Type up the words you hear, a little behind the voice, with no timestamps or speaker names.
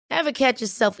Ever catch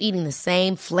yourself eating the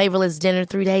same flavorless dinner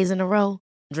 3 days in a row?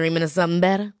 Dreaming of something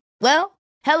better? Well,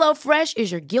 HelloFresh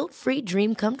is your guilt-free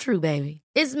dream come true, baby.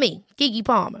 It's me, Keke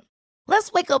Palmer.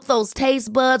 Let's wake up those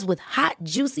taste buds with hot,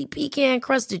 juicy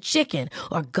pecan-crusted chicken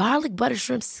or garlic butter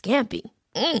shrimp scampi.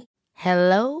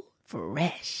 Hello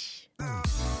Fresh.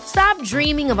 Stop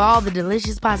dreaming of all the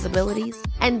delicious possibilities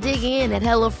and dig in at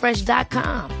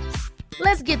HelloFresh.com.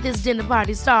 Let's get this dinner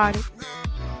party started.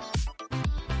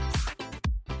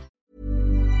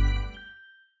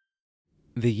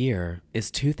 The year is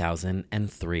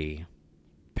 2003.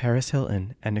 Paris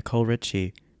Hilton and Nicole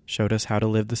Richie showed us how to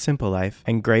live the simple life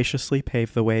and graciously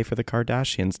paved the way for the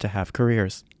Kardashians to have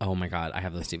careers. Oh my God, I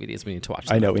have those DVDs. We need to watch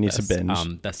them. I know, we need to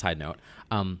binge. That's side note.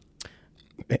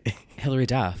 Hilary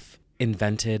Duff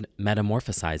invented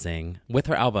metamorphosizing with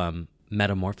her album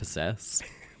Metamorphosis.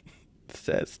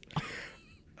 Says,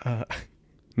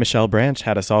 Michelle Branch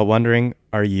had us all wondering,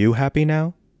 are you happy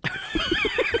now?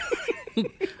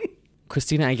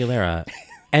 Christina Aguilera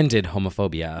ended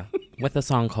homophobia with a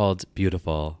song called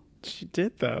Beautiful. She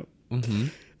did, though. Mm-hmm.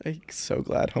 I'm so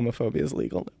glad homophobia is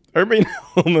legal. I mean,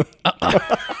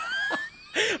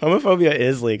 homophobia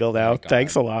is legal now.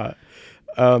 Thanks a lot.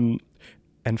 And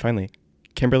finally,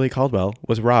 Kimberly Caldwell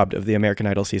was robbed of the American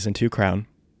Idol Season 2 crown.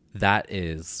 That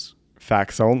is...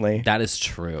 Facts only. That is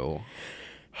true.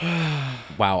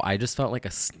 Wow, I just felt like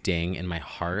a sting in my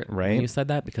heart when you said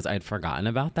that because I'd forgotten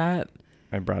about that.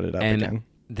 I brought it up and again.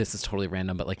 This is totally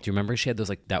random, but like, do you remember she had those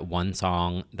like that one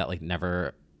song that like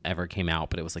never ever came out,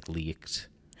 but it was like leaked?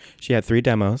 She had 3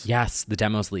 demos. Yes, the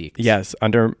demos leaked. Yes,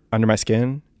 Under My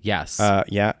Skin. Yes.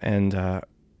 Yeah, and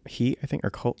Heat, I think, or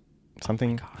Colt,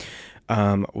 something.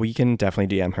 Oh we can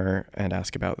definitely DM her and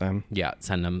ask about them. Yeah,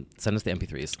 send us the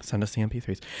MP3s. Send us the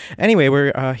MP3s. Anyway,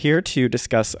 we're here to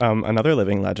discuss another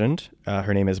living legend.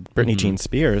 Her name is Britney Jean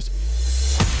Spears.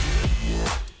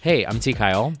 Hey, I'm T.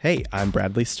 Kyle. Hey, I'm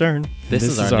Bradley Stern. This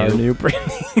is our new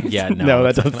Britney. Yeah, no,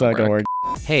 that's not going to work.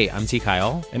 Hey, I'm T.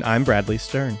 Kyle. And I'm Bradley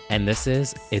Stern. And this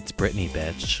is It's Britney,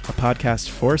 Bitch. A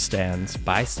podcast for stans.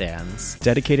 By stans.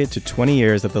 Dedicated to 20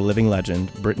 years of the living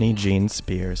legend, Britney Jean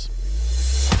Spears.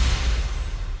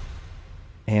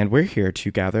 And we're here to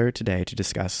gather today to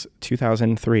discuss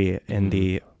 2003 in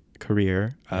the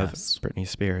career of Britney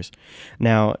Spears.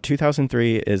 Now,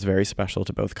 2003 is very special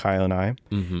to both Kyle and I.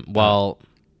 Mm-hmm. Well...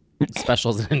 Special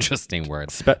is an interesting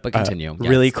word, but continue. Yes.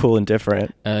 Really cool and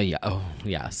different. Yeah. Oh,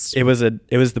 yes. It was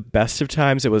the best of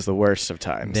times. It was the worst of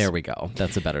times. There we go.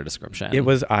 That's a better description. It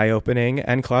was eye-opening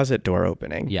and closet door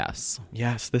opening. Yes.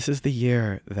 Yes. This is the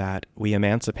year that we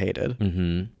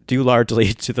emancipated, due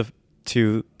largely to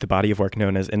the body of work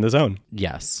known as In the Zone.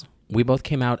 Yes. We both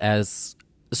came out as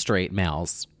straight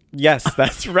males. Yes,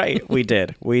 that's right. We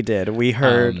did. We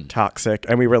heard Toxic,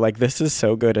 and we were like, "This is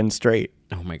so good and straight."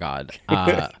 Oh my God.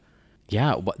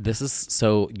 Yeah, this is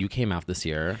so. You came out this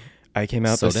year. I came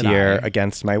out this year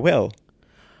against my will.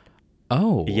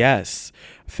 Oh, yes.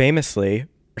 Famously,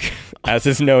 as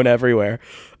is known everywhere,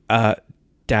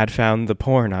 Dad found the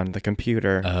porn on the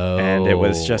computer, and it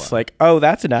was just like, "Oh,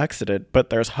 that's an accident." But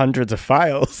there's hundreds of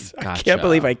files. Gotcha. I can't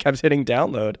believe I kept hitting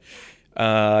download.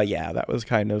 Yeah, that was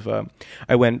kind of.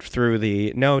 I went through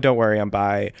the no, don't worry, I'm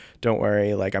bi. Don't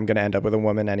worry, like I'm gonna end up with a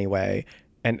woman anyway.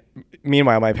 And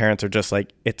meanwhile, my parents are just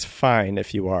like, it's fine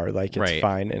if you are, like, it's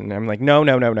fine. And I'm like, no.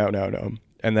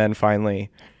 And then finally,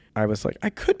 I was like,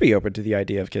 I could be open to the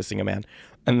idea of kissing a man.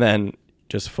 And then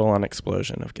just full on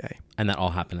explosion of gay. And that all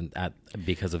happened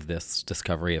because of this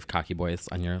discovery of Cocky Boys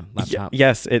on your laptop?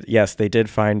 Yes, they did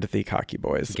find the Cocky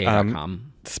Boys.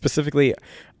 Gay.com. Specifically,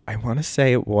 I want to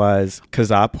say it was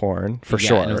Kazaa porn for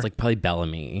sure. And it was like probably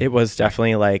Bellamy. It was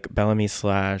definitely like Bellamy /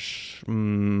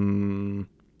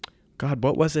 God,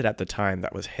 what was it at the time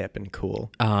that was hip and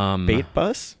cool? Bait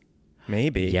Bus?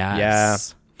 Maybe.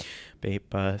 Yes. Yeah. Bait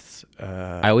Bus.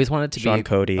 I always wanted to Sean be...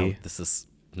 Cody. Oh, this is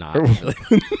not... really.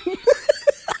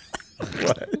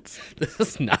 What? This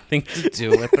has nothing to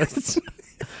do with this.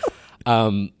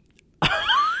 I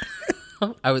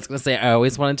was going to say, I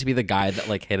always wanted to be the guy that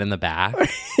like hit in the back.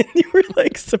 You were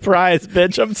like, surprise,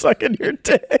 bitch, I'm sucking your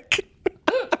dick.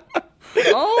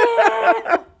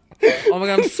 Oh my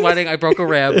God, I'm sweating. I broke a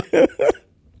rib.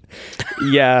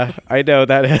 Yeah, I know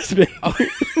that has been.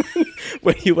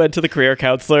 When you went to the career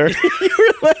counselor, you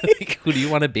were like, who do you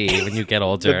want to be when you get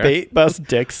older? The Bait Bus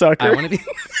dick sucker. I want to be.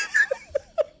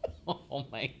 Oh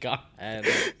my God.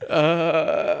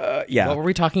 Yeah. What were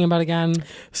we talking about again?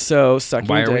 So, sucking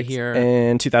Why are we dicks here?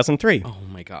 in 2003. Oh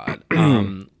my God.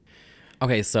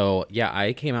 Okay, so yeah,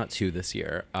 I came out too this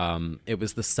year. It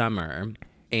was the summer.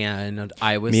 And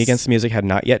I was... Me Against the Music had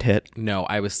not yet hit. No,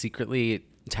 I was secretly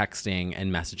texting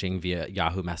and messaging via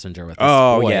Yahoo Messenger with this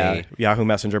boy. Yahoo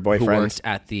Messenger boyfriend who worked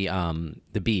at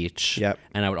the beach. Yep.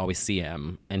 And I would always see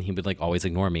him, and he would like always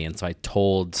ignore me. And so I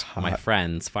told my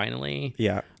friends finally.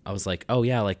 Yeah. I was like, oh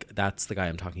yeah, like that's the guy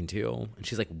I'm talking to. And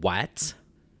she's like, what?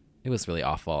 It was really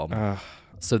awful.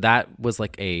 So that was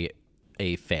like a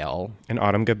fail. An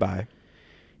autumn goodbye.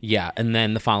 Yeah. And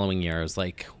then the following years,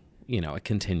 like, you know, it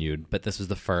continued, but this was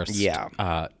the first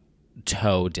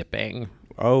toe dipping.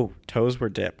 Oh, toes were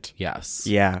dipped. Yes.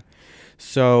 Yeah.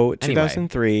 So Anyway.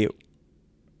 2003,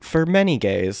 for many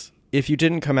gays, if you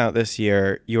didn't come out this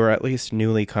year, you were at least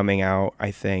newly coming out,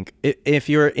 I think. If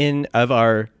you're of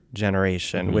our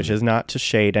generation, which is not to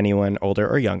shade anyone older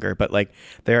or younger, but like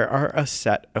there are a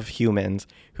set of humans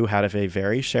who had a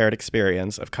very shared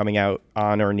experience of coming out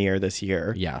on or near this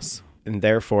year. Yes. And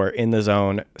therefore, In the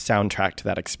Zone soundtrack to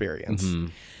that experience.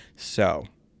 So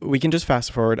we can just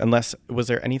fast forward, unless, was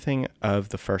there anything of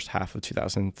the first half of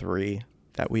 2003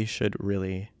 that we should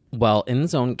really... Well, In the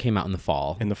Zone came out in the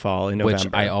fall. In November.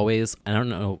 Which I don't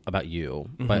know about you,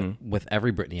 but with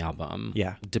every Britney album,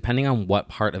 depending on what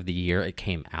part of the year it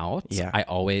came out, I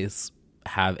always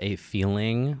have a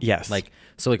feeling. Yes. Like,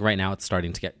 so like right now it's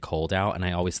starting to get cold out, and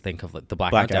I always think of like the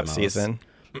Blackout demos. season.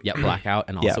 Yeah, Blackout,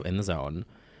 and also In the Zone.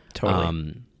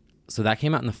 Totally. So that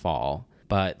came out in the fall,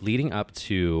 but leading up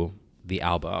to the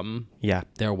album,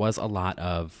 there was a lot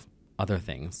of other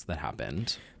things that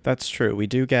happened. That's true. We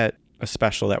do get a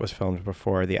special that was filmed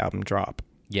before the album drop.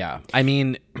 Yeah. I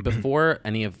mean, before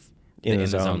any of the In the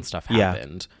Zone stuff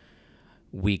happened,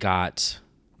 we got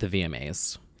the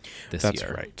VMAs this year. That's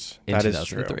right. In that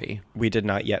 2003. Is true. We did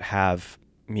not yet have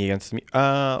Me Against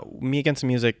the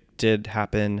Music did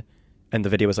happen, and the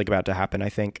video was like about to happen, I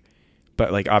think.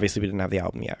 But like obviously we didn't have the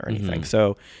album yet or anything.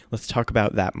 So let's talk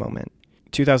about that moment.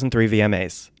 2003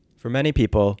 VMAs. For many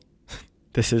people,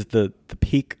 this is the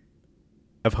peak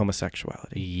of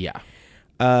homosexuality. Yeah.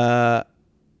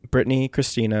 Britney,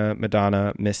 Christina,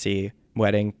 Madonna, Missy,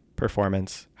 wedding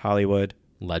performance, Hollywood.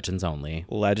 Legends only.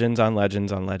 Legends on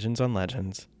legends on legends on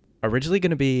legends. Originally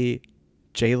going to be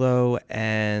J-Lo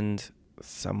and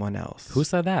someone else. Who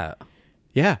said that?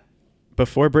 Yeah.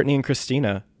 Before Britney and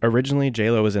Christina, originally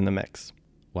J-Lo was in the mix.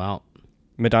 Well.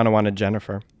 Madonna wanted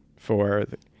Jennifer for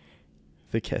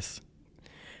the kiss.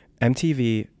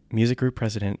 MTV music group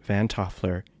president Van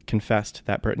Toffler confessed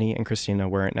that Britney and Christina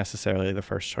weren't necessarily the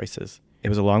first choices. It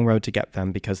was a long road to get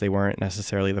them because they weren't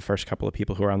necessarily the first couple of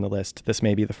people who were on the list. This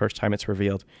may be the first time it's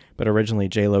revealed, but originally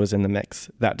J-Lo was in the mix.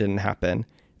 That didn't happen.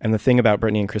 And the thing about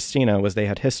Britney and Christina was they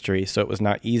had history, so it was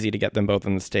not easy to get them both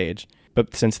on the stage.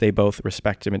 But since they both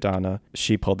respected Madonna,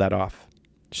 she pulled that off.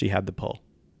 She had the pull.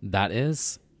 That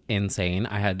is insane.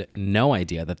 I had no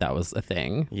idea that that was a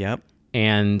thing. Yep.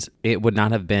 And it would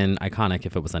not have been iconic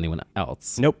if it was anyone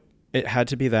else. Nope. It had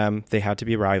to be them. They had to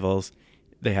be rivals.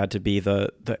 They had to be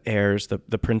the heirs,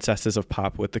 the princesses of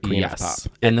pop with the queen of pop.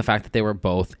 And the fact that they were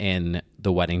both in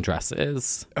the wedding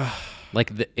dresses.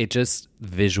 Like it just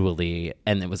visually,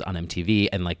 and it was on MTV,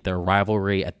 and like their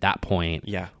rivalry at that point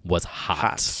was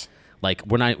hot. Like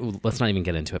let's not even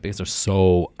get into it because they're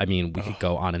so, I mean, we could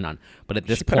go on and on. But at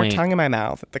this point, put her tongue in my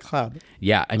mouth at the club.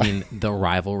 Yeah, I mean, the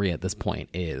rivalry at this point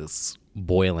is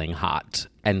boiling hot.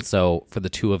 And so for the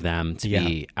two of them to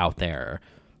be out there,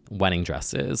 wedding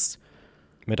dresses.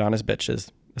 Madonna's bitches,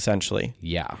 essentially.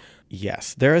 Yeah.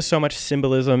 Yes. There is so much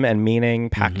symbolism and meaning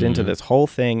packed into this whole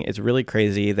thing. It's really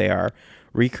crazy. They are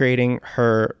recreating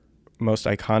her most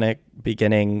iconic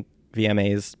beginning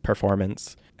VMAs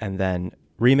performance and then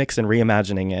remix and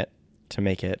reimagining it to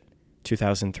make it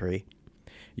 2003.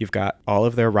 You've got all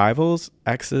of their rivals,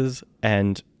 exes,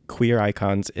 and queer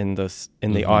icons in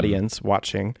the audience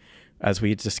watching, as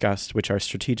we discussed, which are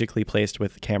strategically placed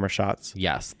with camera shots.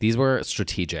 Yes, these were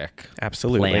strategic.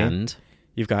 Absolutely. Planned.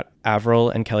 You've got Avril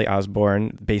and Kelly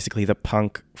Osbourne, basically the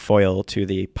punk foil to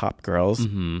the pop girls,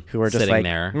 who are just sitting like,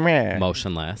 there, meh.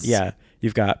 motionless. Yeah.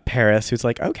 You've got Paris, who's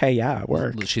like, okay, yeah,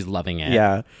 work. She's loving it.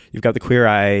 Yeah. You've got the Queer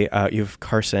Eye. You have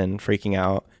Carson freaking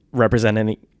out,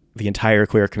 representing the entire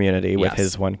queer community with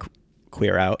his one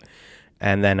queer out.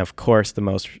 And then, of course, the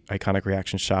most iconic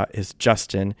reaction shot is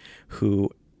Justin, who,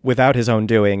 without his own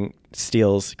doing,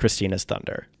 steals Christina's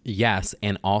thunder. Yes,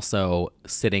 and also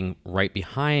sitting right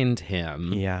behind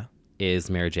him is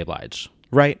Mary J. Blige.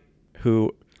 Right.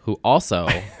 Who also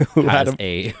has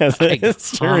a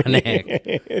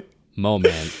iconic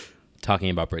moment talking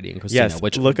about Britney and Christina. Yes,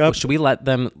 which look up. Should we let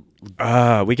them?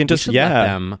 We can just let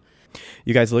them.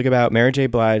 You guys look about Mary J.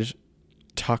 Blige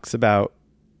talks about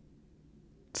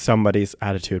somebody's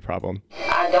attitude problem.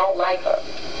 I don't like her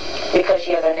because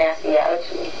she has a nasty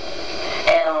attitude.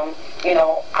 And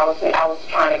I was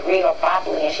trying to greet her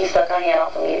properly, and she stuck her hand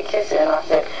out for me to kiss it, and I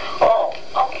said, oh,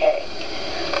 okay.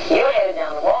 You're headed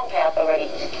down the wrong path already.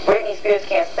 Britney Spears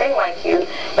can't sing like you,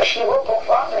 but she will go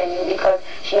farther than you because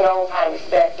she knows how to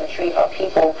respect and treat her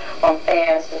people from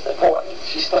fans to support.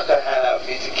 She stuck her hand out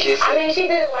for you to kiss it. I mean, she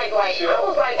did it like sure. I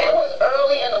was like, it was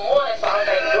early in the morning, so I was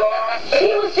like, girl,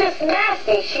 she was just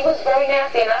nasty. She was very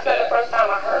nasty, and that's not the first time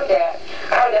I heard that.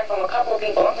 I heard that from a couple of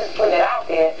people. I'm just putting it out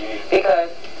there because,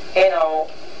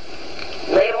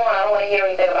 later on, I don't want to hear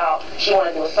anything about she want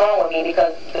to do a song with me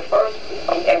because the first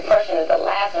impression is the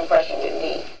last impression with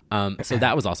me. So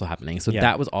that was also happening. So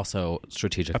that was also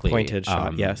strategically a pointed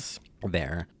shot. Yes,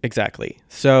 there exactly.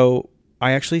 So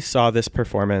I actually saw this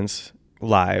performance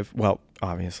live. Well,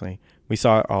 obviously, we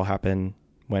saw it all happen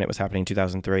when it was happening in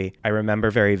 2003. I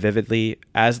remember very vividly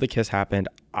as the kiss happened.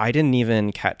 I didn't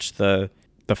even catch the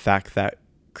fact that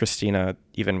Christina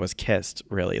even was kissed,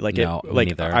 really.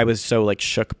 Neither. I was so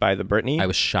shook by the Britney. I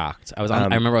was shocked. I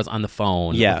remember I was on the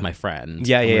phone with my friend.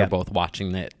 We were both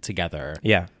watching it together.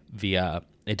 Yeah. Via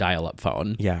a dial-up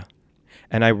phone. Yeah.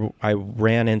 And I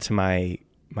ran into my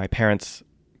parents'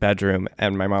 bedroom,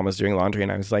 and my mom was doing laundry,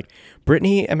 and I was like,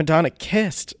 Britney and Madonna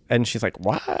kissed. And she's like,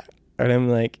 what? And I'm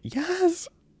like, yes.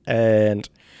 And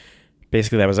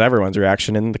basically that was everyone's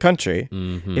reaction in the country.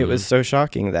 Mm-hmm. It was so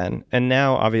shocking then. And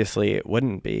now, obviously, it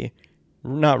wouldn't be.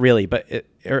 Not really, but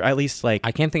or at least I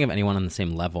can't think of anyone on the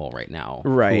same level right now.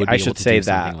 Right, who would be I able should to say do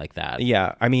that. Something like that.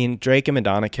 Yeah, I mean, Drake and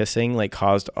Madonna kissing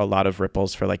caused a lot of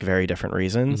ripples for very different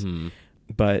reasons. Mm-hmm.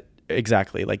 But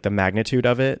exactly, the magnitude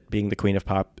of it, being the queen of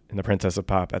pop and the princess of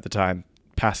pop at the time,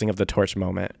 passing of the torch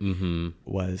moment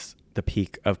was the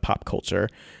peak of pop culture.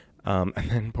 And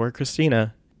then poor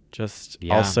Christina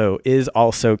is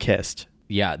also kissed.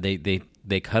 Yeah,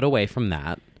 they cut away from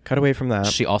that.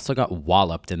 She also got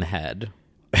walloped in the head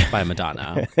by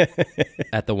Madonna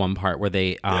at the one part where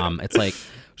they it's like,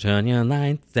 turn your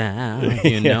lights down,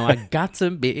 I got to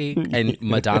be, and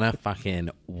Madonna fucking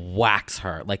whacks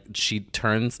her. She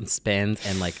turns and spins,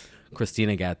 and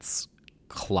Christina gets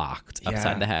clocked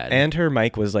upside the head, and her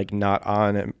mic was not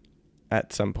on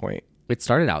at some point. It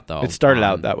started out though. It started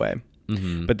out that way,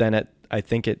 but then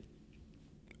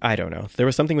I don't know. There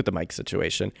was something with the mic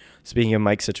situation. Speaking of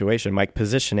mic situation, mic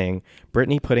positioning,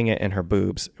 Britney putting it in her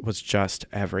boobs was just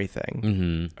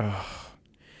everything. Oh.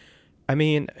 I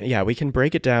mean, yeah, we can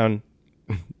break it down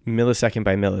millisecond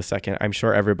by millisecond. I'm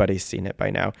sure everybody's seen it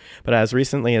by now. But as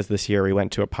recently as this year, we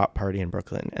went to a pop party in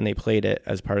Brooklyn, and they played it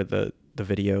as part of the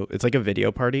video. It's like a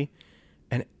video party.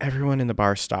 And everyone in the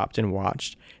bar stopped and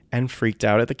watched and freaked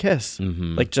out at the kiss.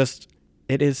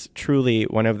 It is truly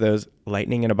one of those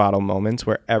lightning in a bottle moments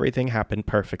where everything happened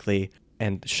perfectly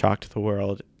and shocked the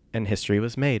world and history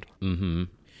was made. Mm-hmm.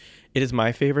 It is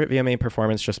my favorite VMA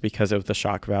performance just because of the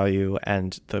shock value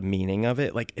and the meaning of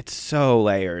it. It's so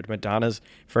layered. Madonna's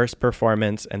first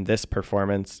performance and this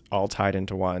performance all tied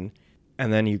into one.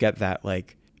 And then you get that,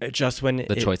 just when...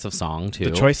 The choice of song, too.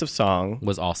 The choice of song.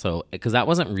 Was also... Because that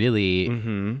wasn't really,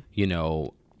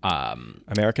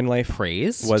 American Life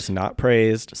praised was not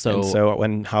praised. So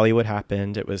when Hollywood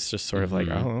happened, it was just sort of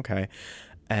oh, okay.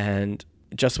 And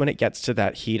just when it gets to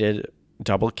that heated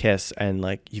double kiss and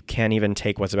you can't even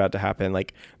take what's about to happen,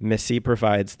 Missy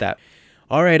provides that,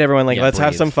 all right, everyone, let's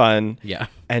have some fun. Yeah.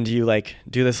 And you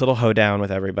do this little hoedown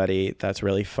with everybody that's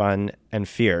really fun and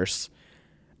fierce.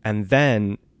 And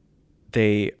then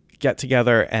they get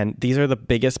together, and these are the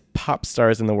biggest pop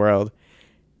stars in the world.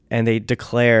 And they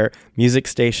declare music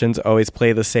stations always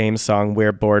play the same song.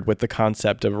 We're bored with the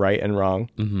concept of right and wrong.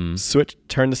 Mm-hmm.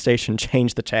 Turn the station,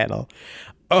 change the channel.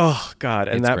 Oh, God.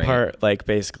 And that great. Part,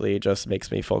 basically just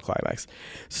makes me full climax.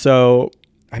 So,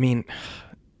 I mean,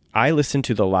 I listened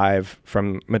to the live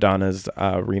from Madonna's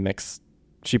remix.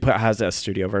 She has a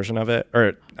studio version of it.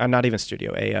 Or not even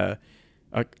studio, a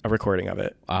recording of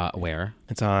it. Where?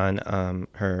 It's on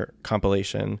her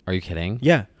compilation. Are you kidding?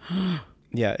 Yeah.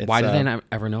 Yeah. Why did I not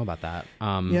ever know about that?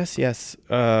 Yes.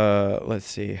 Let's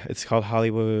see. It's called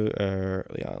Hollywood.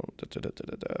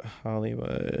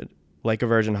 Hollywood, Like a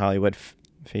Virgin Hollywood,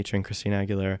 featuring Christina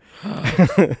Aguilera.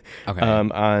 Okay.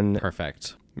 On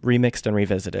perfect. Remixed and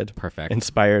revisited. Perfect.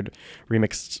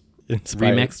 Remixed,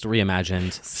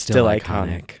 reimagined, still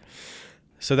iconic.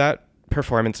 So that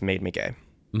performance made me gay.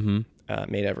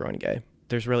 Mm-hmm. Made everyone gay.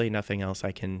 There's really nothing else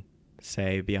I can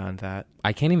say beyond that.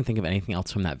 I can't even think of anything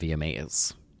else from that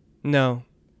VMAs. No.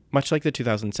 Much like the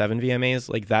 2007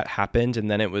 VMAs, that happened and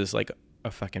then it was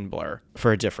a fucking blur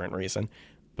for a different reason.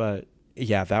 But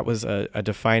yeah, that was a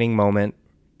defining moment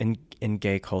in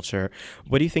gay culture.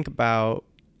 What do you think about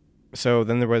so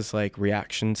then there was like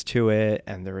reactions to it,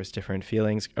 and there was different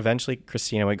feelings. Eventually,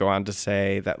 Christina would go on to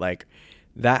say that like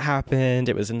that happened,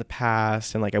 it was in the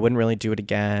past, and like I wouldn't really do it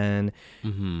again.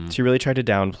 Mm-hmm. She really tried to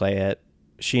downplay it.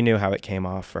 She knew how it came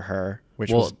off for her,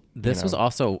 which was this was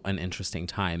also an interesting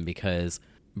time because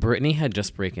Britney had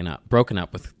just broken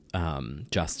up with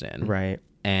Justin, right?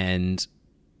 And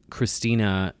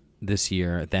Christina this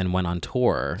year then went on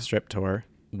tour, strip tour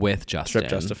with Justin, Strip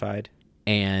Justified,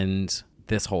 and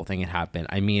this whole thing had happened.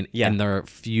 I mean, and their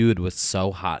feud was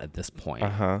so hot at this point.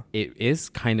 It is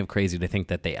kind of crazy to think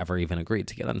that they ever even agreed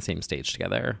to get on the same stage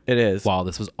together. It is. While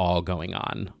this was all going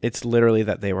on. It's literally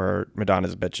that they were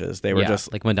Madonna's bitches. They were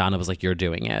just like Madonna was like, "You're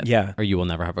doing it, or you will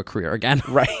never have a career again."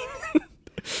 Right.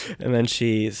 And then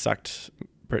she sucked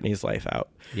Britney's life out.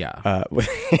 Yeah.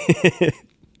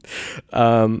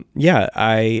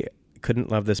 I couldn't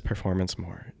love this performance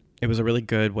more. It was a really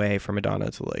good way for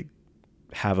Madonna to like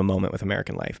have a moment with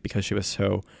American life because she was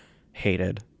so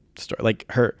hated. Like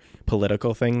her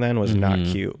political thing then was not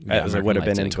cute as it would have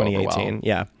been in 2018. Well.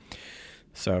 Yeah.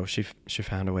 So she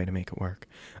found a way to make it work.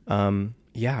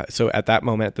 So at that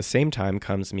moment, at the same time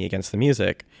comes Me Against the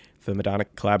Music. The Madonna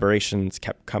collaborations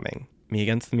kept coming. Me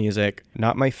Against the Music,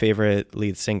 not my favorite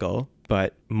lead single,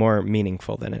 but more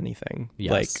meaningful than anything.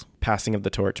 Yes. Like Passing of the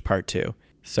Torch Part 2.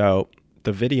 So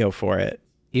the video for it.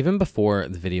 Even before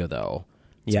the video though,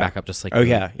 to back up just like...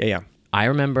 yeah. I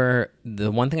remember,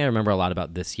 the one thing I remember a lot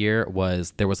about this year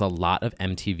was there was a lot of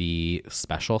MTV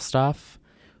special stuff.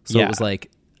 So it was like,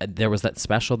 there was that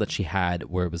special that she had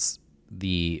where it was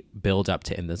the build up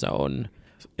to In the Zone.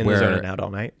 In the Zone and Out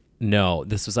All Night? No,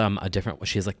 this was a different,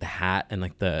 she has like the hat and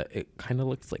like it kind of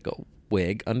looks like a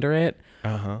wig under it.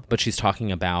 But she's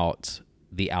talking about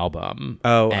the album.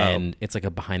 And it's like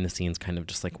a behind the scenes kind of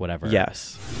just like whatever.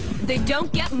 Yes. They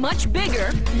don't get much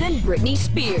bigger than Britney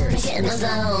Spears. In the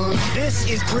zone. This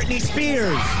is Britney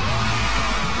Spears.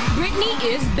 Britney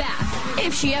is back.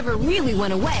 If she ever really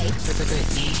went away,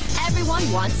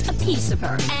 everyone wants a piece of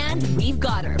her, and we've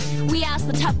got her. We ask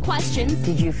the tough questions.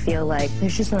 Did you feel like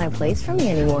there's just not a place for me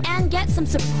anymore? And get some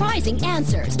surprising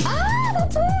answers.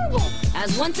 That's horrible.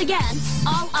 As once again,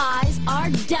 all eyes are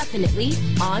definitely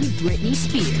on Britney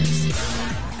Spears.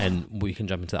 And we can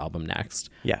jump into the album next.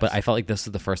 Yes. But I felt like this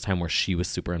is the first time where she was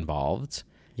super involved.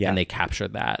 Yeah. And they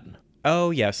captured that.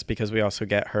 Oh, yes, because we also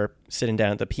get her sitting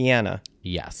down at the piano.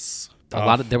 Yes.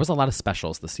 There was a lot of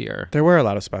specials this year. There were a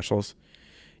lot of specials.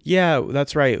 Yeah,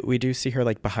 that's right. We do see her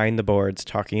like behind the boards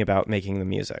talking about making the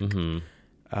music.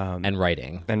 And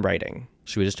writing.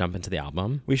 Should we just jump into the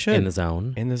album? We should. In the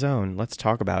Zone. In the Zone. Let's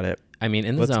talk about it. I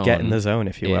mean, Let's get in the zone,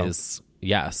 if you will.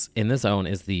 Yes. In the Zone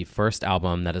is the first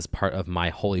album that is part of my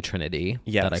Holy Trinity,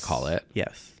 that I call it.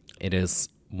 Yes. It is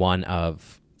one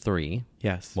of 3.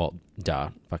 Yes. Well,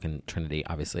 fucking Trinity,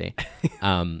 obviously.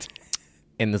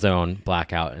 In the Zone,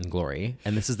 Blackout, and Glory.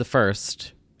 And this is the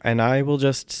first. And I will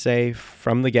just say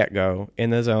from the get-go,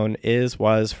 In the Zone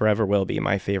was, forever will be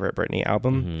my favorite Britney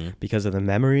album because of the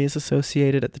memories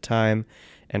associated at the time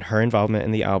and her involvement in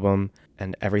the album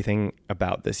and everything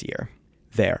about this year.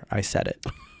 There, I said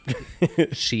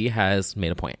it. She has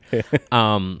made a point.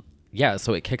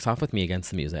 So it kicks off with Me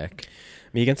Against the Music.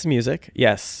 Me Against the Music,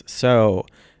 yes. So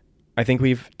I think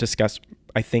we've discussed,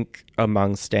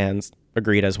 among stans,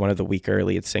 agreed as one of the weaker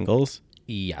lead singles.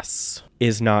 Yes.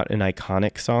 Is not an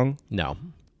iconic song. No.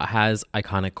 It has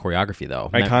iconic choreography, though.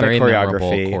 Iconic very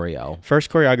choreography. Choreo. First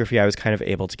choreography I was kind of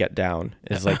able to get down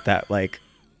is like that, like...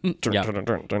 I'm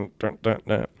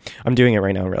doing it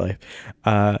right now, really.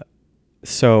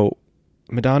 So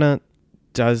Madonna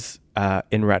does,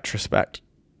 in retrospect,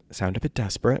 sound a bit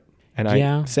desperate. And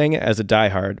I'm saying it as a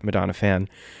diehard Madonna fan.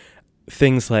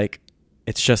 Things like,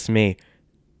 it's just me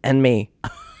and me.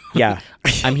 Yeah.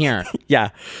 I'm here. Yeah.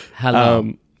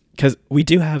 Hello. Because we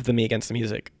do have the Me Against the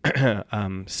Music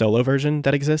solo version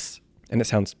that exists. And it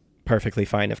sounds perfectly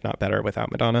fine, if not better,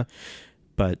 without Madonna.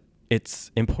 But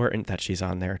it's important that she's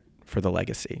on there for the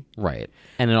legacy. Right.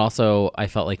 And it also, I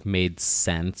felt like, made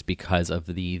sense because of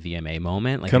the VMA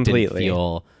moment. Like, completely. It didn't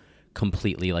feel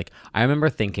completely like... I remember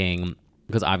thinking...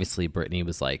 Because obviously Britney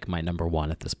was like my number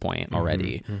one at this point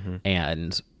already.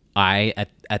 And I,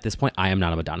 at this point, I am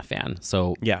not a Madonna fan.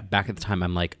 So back at the time,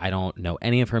 I'm like, I don't know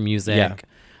any of her music. Yeah.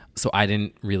 So I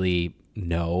didn't really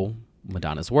know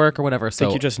Madonna's work or whatever. So I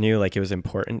think you just knew like it was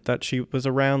important that she was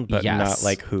around, but not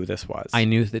like who this was. I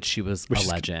knew that she was a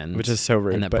legend. Which is so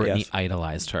rude. And that Britney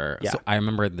idolized her. Yeah. So I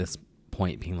remember this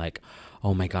point being like,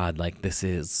 oh my God, like this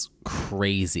is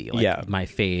crazy. Like my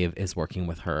fave is working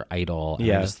with her idol.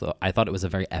 And I thought it was a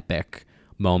very epic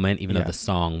moment, even though the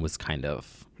song was kind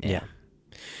of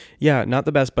Yeah, not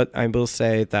the best, but I will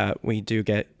say that we do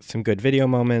get some good video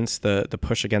moments. The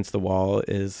push against the wall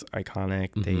is iconic.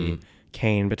 The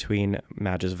cane between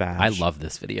Madge's vag. I love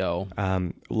this video.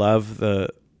 Love the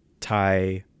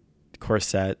tie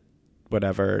corset,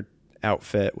 whatever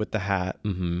outfit with the hat.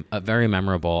 A very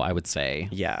memorable, I would say.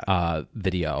 Yeah.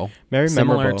 Video. Very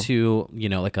similar memorable. To,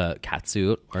 like a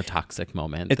catsuit or Toxic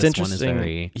moment. It's this interesting. One is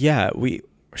very... Yeah,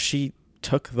 she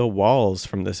took the walls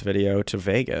from this video to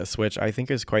Vegas, which I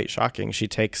think is quite shocking. She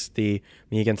takes the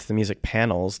Me Against the Music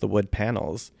panels, the wood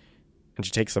panels, and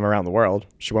she takes them around the world.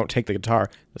 She won't take the guitar.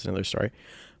 That's another story.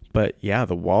 But yeah,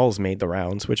 the walls made the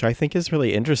rounds, which I think is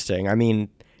really interesting. I mean,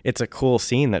 it's a cool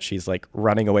scene that she's like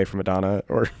running away from Madonna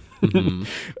or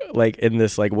like in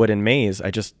this like wooden maze.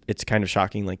 It's kind of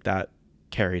shocking like that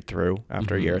carried through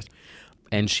after years.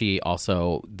 And she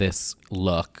also, this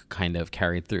look kind of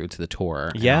carried through to the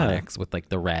tour. Yeah. Onyx, with like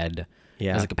the red.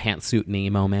 Yeah. It was like a pantsuit-y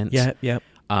moment. Yeah, yeah.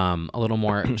 A little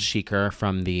more chicer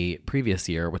from the previous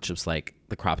year, which was like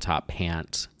the crop top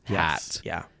pant hat.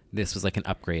 Yeah. This was like an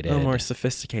upgraded. A little more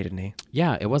sophisticated knee.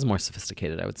 Yeah, it was more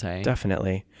sophisticated, I would say.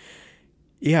 Definitely.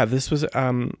 Yeah, this was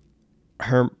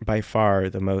her by far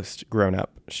the most grown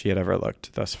up she had ever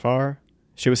looked thus far.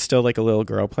 She was still like a little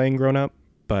girl playing grown up,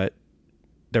 but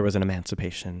there was an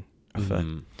emancipation of it.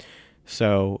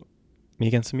 So Me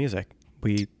Against the Music,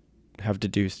 we have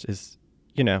deduced is,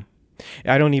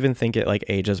 I don't even think it like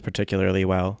ages particularly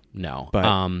well. No.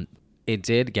 But it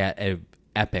did get a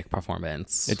epic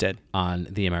performance. It did. On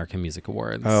the American Music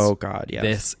Awards. Oh God, yes.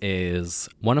 This is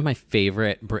one of my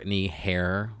favorite Britney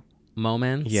hair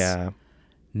moments. Yeah.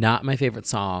 Not my favorite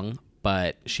song,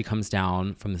 but she comes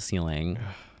down from the ceiling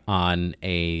on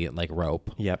a like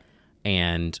rope. Yep.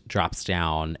 And drops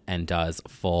down and does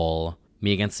full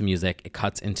Me Against the Music. It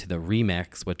cuts into the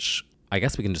remix, which I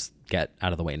guess we can just get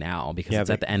out of the way now because it's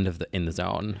at the end of In the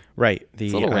Zone. Right.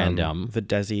 It's a little random. The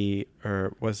Desi,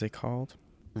 or what is it called?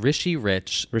 Rishi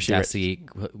Rich,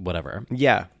 Desi, whatever.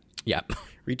 Yeah. Yeah.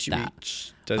 Richie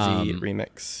Rich, Desi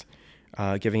remix,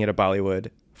 giving it a Bollywood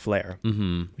flair,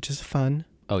 which is fun.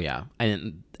 Oh yeah,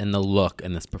 and the look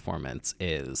in this performance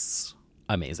is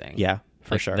amazing. Yeah,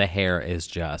 for sure. The hair is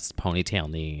just ponytail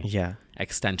knee. Yeah.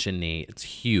 Extension knee. It's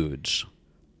huge.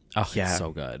 Oh, yeah. It's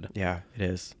so good. Yeah, it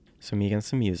is. So Me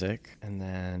Against the Music, and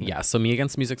then so Me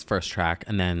Against the Music's first track,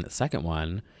 and then the second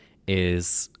one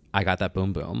is I Got That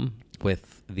Boom Boom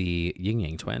with the Ying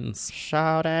Yang Twins.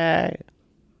 Shout it.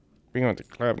 We went to the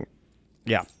club.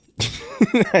 Yeah.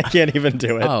 I can't even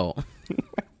do it. Oh.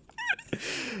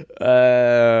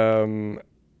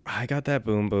 I Got That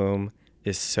Boom Boom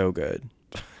is so good.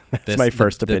 That's my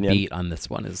first opinion. The beat on this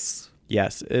one is...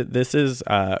 Yes. This is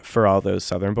for all those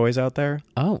Southern boys out there.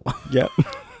 Oh. Yep.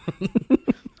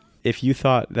 If you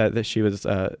thought that she was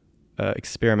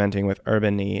experimenting with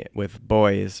Urban Knee with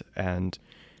boys and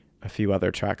a few other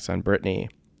tracks on Britney,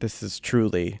 this is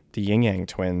truly the Ying Yang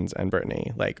Twins and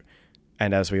Britney.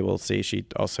 And as we will see, she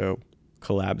also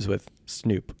collabs with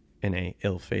Snoop in a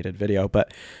ill-fated video.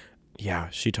 But yeah,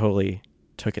 she totally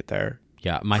took it there.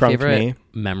 Yeah, my favorite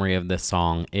memory of this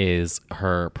song is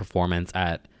her performance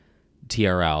at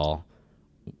TRL.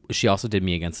 She also did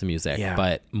Me Against the Music,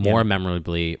 but more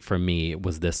memorably for me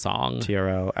was this song.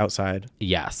 TRL, Outside.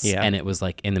 Yes. Yeah. And it was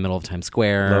like in the middle of Times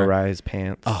Square. Low-rise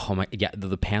pants. Oh my, yeah,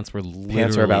 the pants were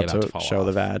literally about to to fall show off.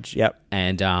 the vag. Yep.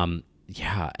 And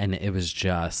and it was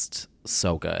just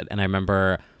so good. And I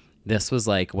remember this was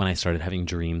like when I started having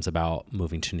dreams about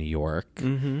moving to New York.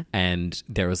 And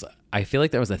I feel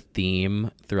like there was a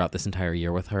theme throughout this entire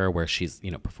year with her where she's,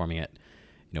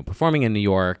 performing in New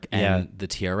York, and the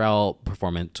TRL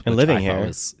performance, and which living I thought here.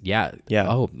 was, yeah.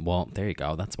 Oh, well, there you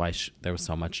go. That's why there was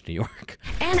so much New York.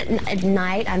 And at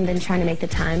night, I've been trying to make the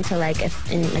time to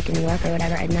if in New York or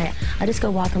whatever, at night, I'll just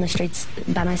go walk on the streets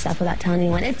by myself without telling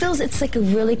anyone. It's like a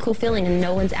really cool feeling, and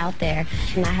no one's out there.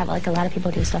 And I have a lot of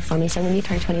people do stuff for me. So when you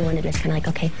turn 21, it is kind of like,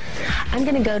 okay, I'm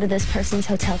gonna go to this person's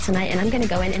hotel tonight, and I'm gonna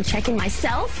go in and check in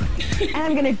myself, and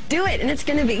I'm gonna do it, and it's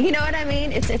gonna be, you know what I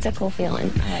mean? It's a cool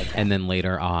feeling. I like that. And then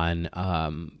later on,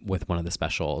 with one of the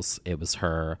specials, it was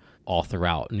her all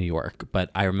throughout New York. But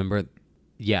I remember,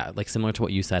 similar to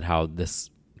what you said, how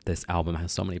this album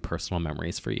has so many personal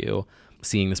memories for you.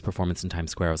 Seeing this performance in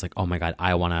Times Square, I was like, oh my God,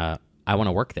 I wanna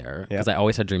work there, because I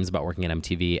always had dreams about working at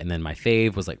MTV. And then my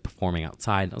fave was like performing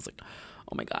outside, and I was like,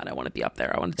 oh my God, I want to be up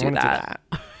there. I want to do that.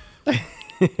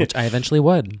 Which I eventually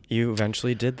would. You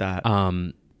eventually did that.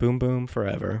 Boom Boom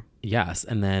Forever. Yes.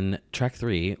 And then track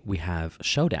 3, we have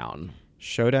Showdown.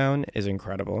 Showdown is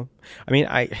incredible. I mean,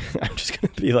 I'm just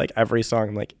going to be like every song,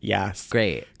 I'm like, yes.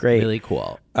 Great. Really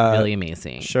cool. Really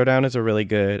amazing. Showdown is a really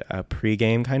good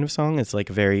pregame kind of song. It's like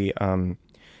very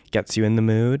gets you in the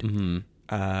mood.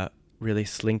 Mm-hmm. Really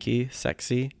slinky,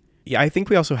 sexy. Yeah, I think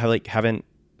we also haven't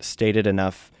stated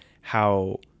enough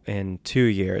how in 2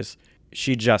 years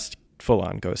she just full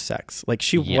on goes sex. Like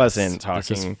she wasn't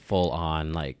talking this is full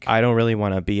on like I don't really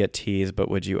want to be a tease, but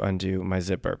would you undo my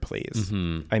zipper, please?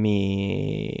 Mm-hmm. I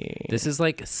mean, this is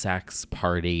like sex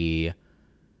party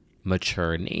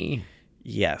maturity.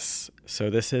 Yes.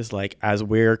 So this is like, as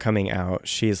we're coming out,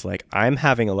 she's like, I'm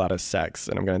having a lot of sex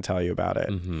and I'm going to tell you about it.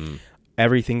 Mm-hmm.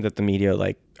 Everything that the media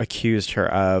like accused her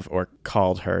of or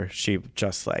called her, she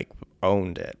just like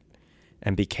owned it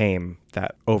and became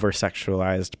that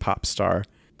over-sexualized pop star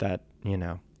that, you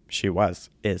know, she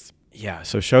is. Yeah.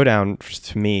 So Showdown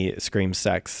to me screams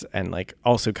sex and like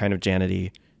also kind of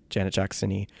Janet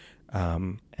Jackson-y.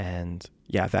 And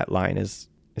yeah, that line is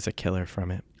a killer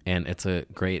from it. And it's a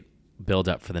great build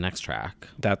up for the next track.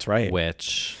 That's right.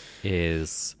 Which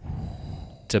is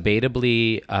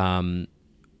debatably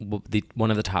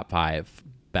one of the top 5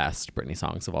 best Britney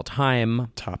songs of all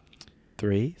time. Top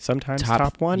 3, sometimes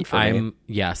top 1 for me.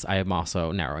 Yes, I am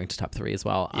also narrowing to top 3 as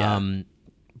well. Yeah.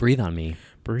 Breathe on Me.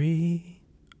 Breathe.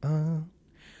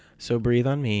 So Breathe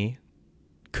on Me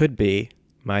could be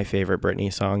my favorite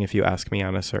Britney song if you ask me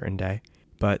on a certain day.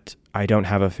 But I don't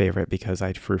have a favorite because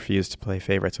I refuse to play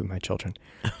favorites with my children.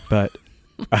 But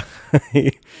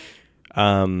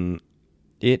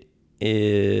it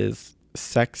is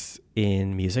sex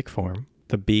in music form.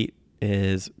 The beat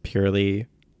is purely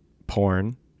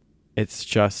porn. It's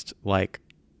just like,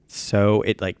 so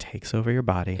it like takes over your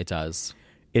body. It does.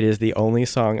 It is the only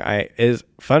song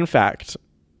fun fact,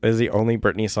 is the only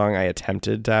Britney song I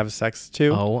attempted to have sex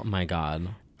to. Oh my God.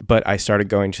 But I started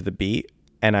going to the beat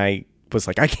and I was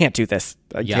like, I can't do this.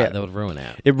 That would ruin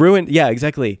it. It ruined. Yeah,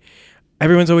 exactly.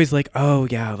 Everyone's always like, oh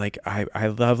yeah, like I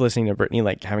love listening to Britney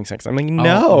like having sex. I'm like,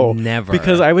 no, never.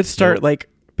 Because I would start like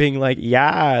being like,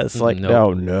 yes, like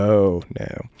no. Nope.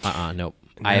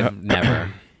 I've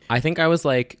never. I think I was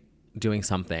like doing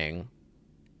something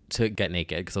to get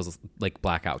naked because I was like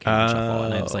blackout camera shuffle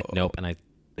and I was like, nope, and I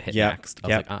hit next. I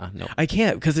was like, nope. I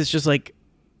can't because it's just like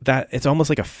that. It's almost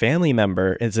like a family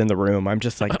member is in the room. I'm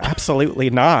just like, absolutely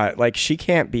not. Like she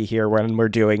can't be here when we're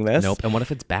doing this. Nope. And what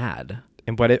if it's bad?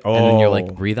 And and then you're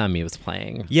like, Breathe on Me was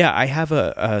playing. Yeah, I have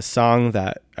a song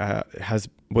that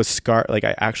was scarred. Like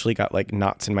I actually got like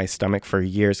knots in my stomach for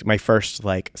years. My first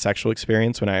like sexual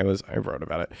experience I wrote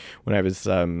about it when I was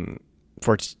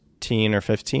 14 or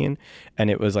 15, and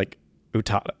it was like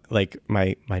Utada, like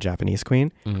my Japanese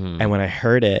queen. Mm-hmm. And when I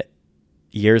heard it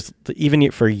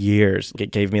for years,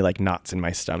 it gave me like knots in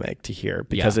my stomach to hear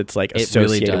because it's like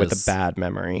associated really with a bad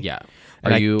memory. Yeah.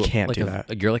 And I can't do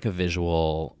that. You're like a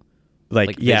visual,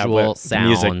 like visual sound,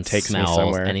 music takes smells, me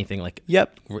somewhere. Anything like.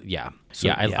 Yep. Yeah. So,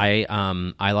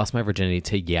 I lost my virginity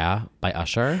to Yeah by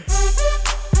Usher.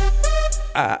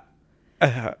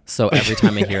 So every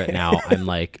time I hear it now, I'm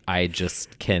like, I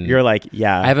just can. You're like,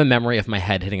 yeah. I have a memory of my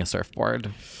head hitting a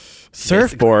surfboard.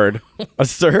 Surfboard? A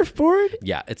surfboard?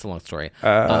 Yeah, it's a long story.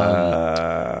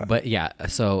 But yeah,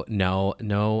 so no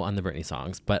on the Britney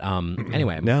songs. But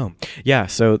anyway. No. Yeah,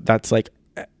 so that's like,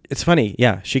 it's funny.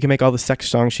 Yeah, she can make all the sex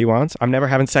songs she wants. I'm never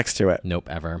having sex to it. Nope,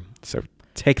 ever. So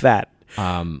take that.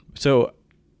 So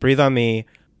Breathe on Me,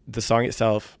 the song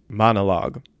itself,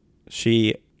 monologue.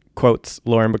 She quotes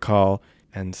Lauren Bacall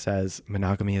and says,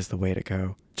 monogamy is the way to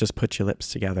go. Just put your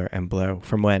lips together and blow.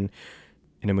 From when,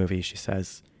 in a movie, she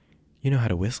says, you know how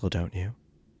to whistle, don't you?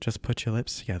 Just put your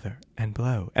lips together and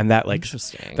blow. And that like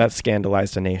that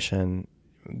scandalized a nation.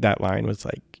 That line was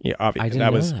like, yeah, obviously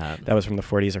that was from the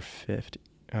 40s or 50s.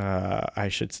 I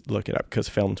should look it up because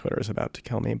film Twitter is about to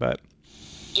kill me. But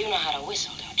you know how to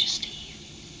whistle, don't you,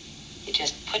 Steve? You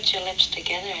just put your lips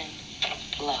together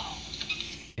and blow.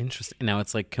 Interesting. Now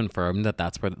it's like confirmed that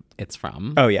that's where it's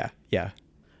from. Oh yeah, yeah.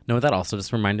 No, that also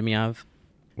just reminded me of.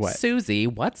 What? Susie,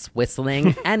 what's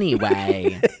whistling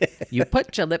anyway? You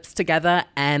put your lips together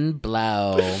and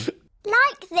blow.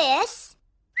 Like this.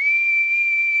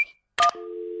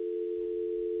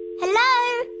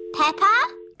 Hello,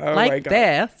 Peppa? Oh like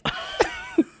this.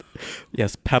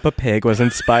 Yes, Peppa Pig was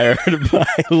inspired by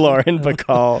Lauren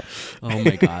Bacall. Oh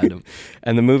my God.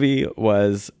 And the movie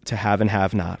was To Have and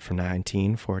Have Not from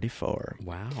 1944.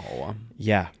 Wow.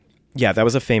 Yeah. Yeah, that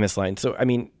was a famous line. So, I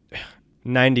mean,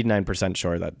 99%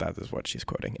 sure that is what she's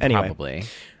quoting. Anyway. Probably.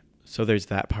 So there's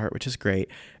that part, which is great.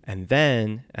 And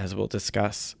then, as we'll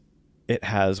discuss, it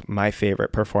has my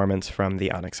favorite performance from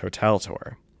the Onyx Hotel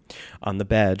tour. On the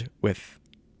bed with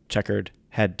checkered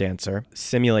head dancer,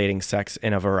 simulating sex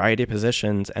in a variety of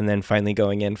positions, and then finally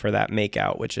going in for that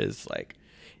makeout, which is like,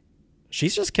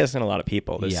 she's just kissing a lot of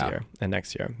people this year and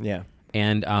next year. Yeah.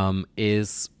 And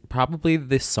is probably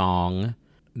the song,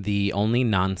 the only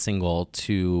non-single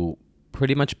to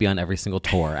pretty much be on every single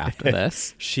tour after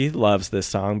this. She loves this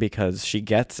song because she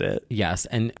gets it. Yes,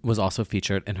 and was also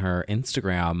featured in her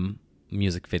Instagram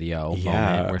music video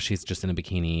moment where she's just in a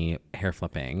bikini, hair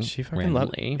flipping She fucking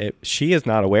randomly. loved it. She is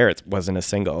not aware it wasn't a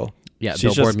single. Yeah,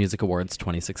 She's Billboard just, Music Awards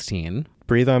 2016.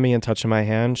 Breathe on Me and Touch of My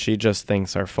Hand, she just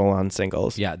thinks are full-on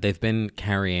singles. Yeah, they've been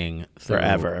carrying through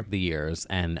forever the years,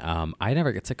 and I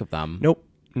never get sick of them.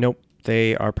 Nope.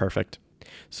 They are perfect.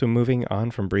 So moving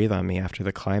on from Breathe on Me after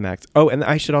the climax. Oh, and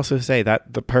I should also say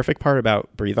that the perfect part about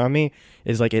Breathe on Me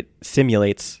is like it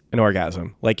simulates an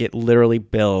orgasm. Like it literally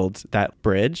builds that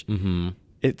bridge. Mm-hmm.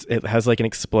 It has like an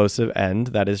explosive end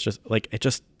that is just like, it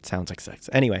just sounds like sex.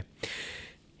 Anyway.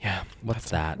 Yeah.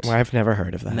 What's that? Well, I've never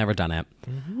heard of that. Never done it.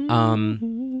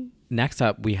 Next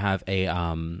up, we have a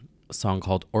song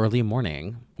called Early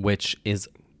Morning, which is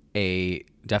a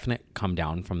definite come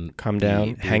down from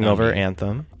hangover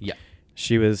anthem. Yeah.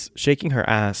 She was shaking her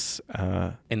ass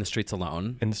in the streets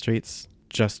alone. In the streets,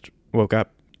 just woke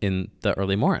up. In the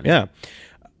early morning. Yeah.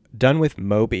 Done with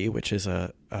Moby, which is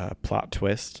a plot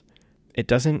twist. It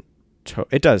does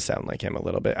sound like him a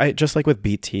little bit. Just like with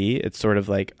BT, it's sort of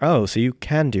like, oh, so you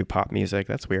can do pop music.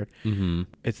 That's weird. Mm-hmm.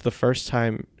 It's the first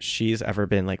time she's ever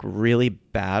been like really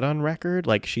bad on record.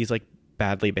 Like she's like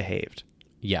badly behaved.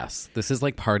 Yes. This is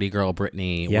like party girl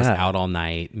Britney was out all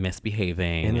night,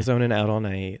 misbehaving. In the zone and out all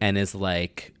night. And is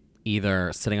like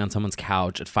either sitting on someone's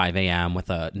couch at 5 a.m. with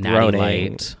a natty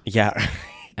light. Yeah.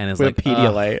 And is with like, a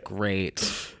Pedialyte.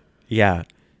 Great. Yeah.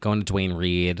 Going to Dwayne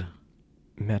Reed.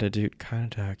 Met a dude kind of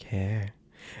dark hair.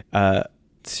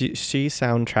 She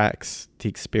soundtracks the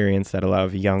experience that a lot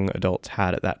of young adults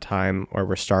had at that time or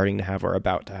were starting to have or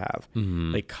about to have.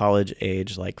 Mm-hmm. Like college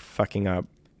age, like fucking up,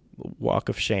 walk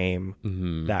of shame,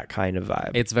 that kind of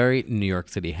vibe. It's very New York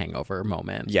City hangover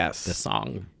moment. Yes. This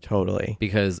song. Totally.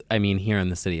 Because, I mean, here in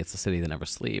the city, it's the city that never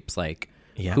sleeps. Like,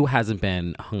 who hasn't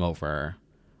been hungover?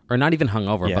 Or not even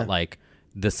hungover, but like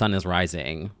the sun is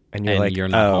rising and you're like, you're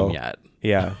not home yet.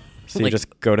 Yeah. So like, you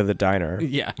just go to the diner.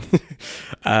 Yeah.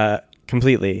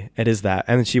 Completely. It is that.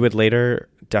 And she would later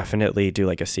definitely do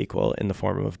like a sequel in the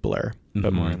form of Blur,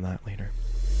 but more on that later.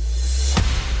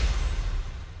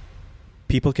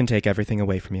 People can take everything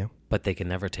away from you, but they can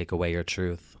never take away your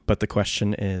truth. But the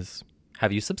question is,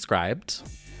 have you subscribed?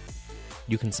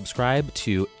 You can subscribe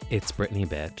to It's Britney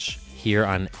Bitch here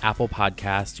on Apple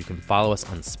Podcasts. You can follow us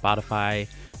on Spotify.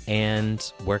 And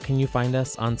where can you find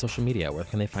us on social media? Where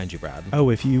can they find you, Brad? Oh,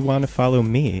 if you want to follow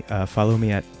me at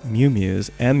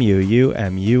Mumuse,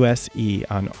 MUUMUSE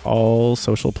on all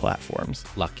social platforms.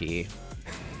 Lucky.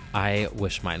 I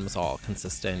wish mine was all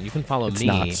consistent. You can follow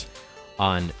me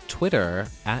on Twitter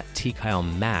at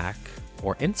TKyleMac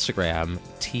or Instagram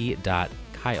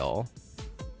T.Kyle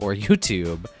or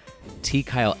YouTube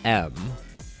TKyleM.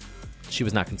 She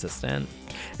was not consistent.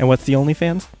 And what's the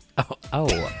OnlyFans?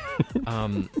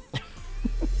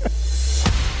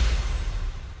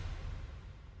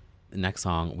 Next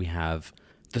song we have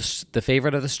the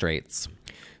favorite of the Straights.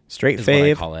 Straight is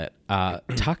fave. What I call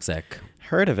it. Toxic.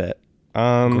 Heard of it.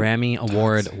 Grammy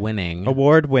award winning.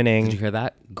 Did you hear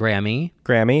that? Grammy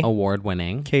award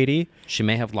winning. Katie. She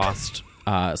may have lost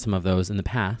some of those in the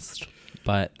past,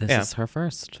 but this is her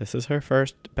first. This is her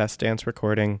first Best Dance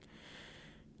recording.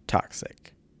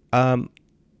 Toxic.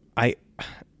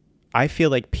 I feel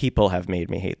like people have made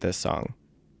me hate this song.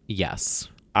 Yes.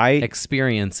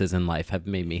 Experiences in life have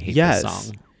made me hate this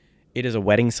song. It is a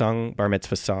wedding song, bar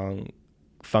mitzvah song,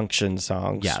 function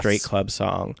song, straight club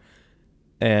song.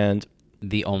 And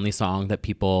the only song that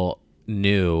people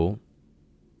knew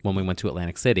when we went to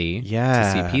Atlantic City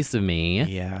to see Piece of Me.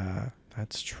 Yeah,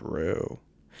 that's true.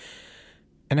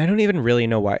 And I don't even really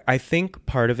know why. I think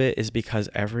part of it is because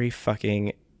every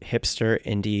fucking hipster,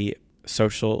 indie,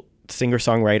 social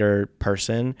singer-songwriter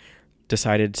person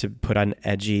decided to put an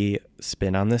edgy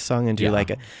spin on this song and do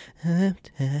like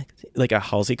a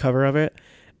Halsey cover of it.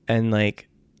 And like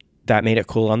that made it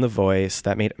cool on The Voice.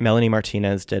 That made Melanie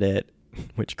Martinez did it,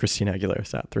 which Christina Aguilera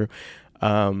sat through.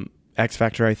 X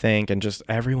Factor, I think, and just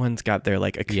everyone's got their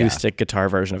like acoustic guitar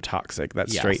version of Toxic that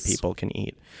straight people can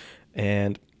eat.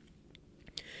 And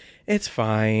it's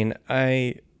fine.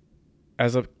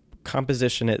 As a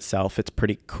composition itself, it's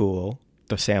pretty cool.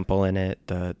 The sample in it,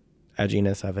 the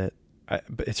edginess of it.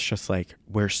 But it's just like,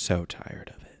 we're so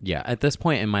tired of it. Yeah. At this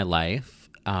point in my life,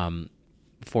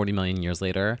 40 million years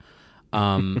later,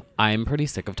 I'm pretty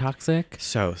sick of Toxic.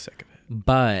 So sick of it.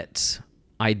 But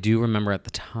I do remember at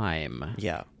the time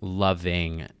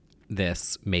loving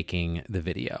this making the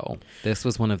video. This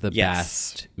was one of the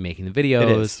best making the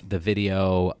videos. The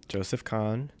video. Joseph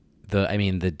Kahn.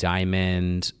 The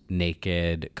diamond,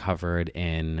 naked, covered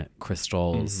in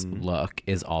crystals look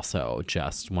is also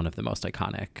just one of the most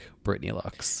iconic Britney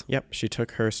looks. Yep. She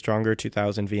took her Stronger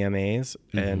 2000 VMAs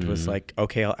and was like,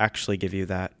 okay, I'll actually give you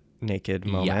that naked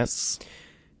moment. Yes.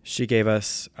 She gave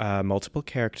us multiple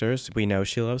characters. We know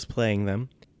she loves playing them.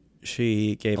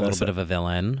 She gave us a little bit of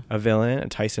a villain. A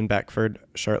Tyson Beckford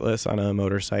shirtless on a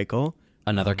motorcycle.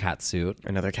 Another cat suit.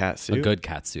 A good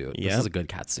cat suit. This is a good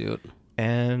cat suit.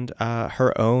 And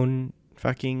her own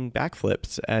fucking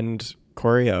backflips and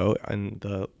choreo and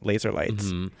the laser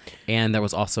lights. And there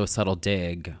was also a subtle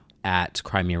dig at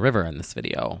Cry Me a River in this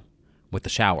video with the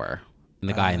shower and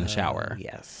the guy in the shower.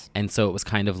 Yes. And so it was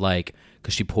kind of like,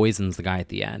 because she poisons the guy at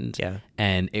the end. Yeah.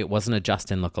 And it wasn't a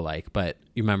Justin lookalike, but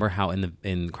you remember how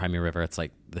in Cry Me a River, it's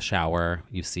like the shower,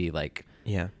 you see like,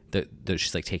 yeah,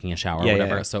 she's like taking a shower or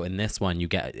whatever. Yeah. So in this one,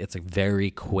 it's a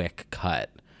very quick cut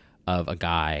of a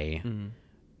guy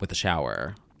with a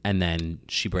shower, and then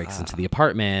she breaks into the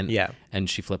apartment, and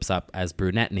she flips up as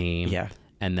Brunetney,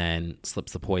 and then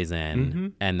slips the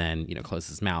poison, and then closes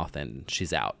his mouth, and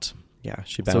she's out. Yeah,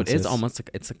 she bounces. So it is almost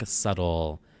like it's like a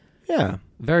subtle,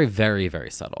 very, very, very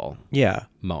subtle,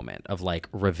 moment of like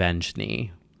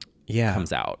revenge-ny,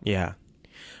 comes out. Yeah,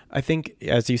 I think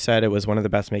as you said, it was one of the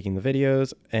best making the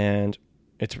videos, and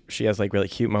she has like really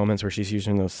cute moments where she's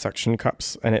using those suction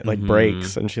cups and it like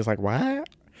breaks and she's like, what?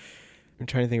 I'm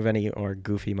trying to think of any more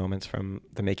goofy moments from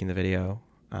the making the video.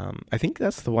 I think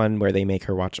that's the one where they make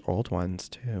her watch old ones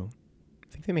too. I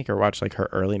think they make her watch like her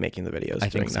early making the videos. I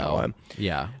think so. That one.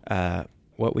 Yeah.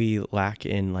 What we lack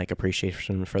in like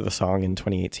appreciation for the song in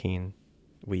 2018,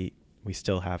 we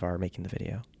still have our making the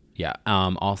video. Yeah.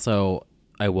 Also,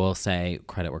 I will say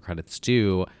credit where credit's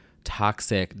due.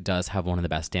 Toxic does have one of the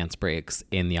best dance breaks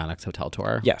in the Onyx Hotel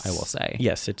tour. Yes. I will say.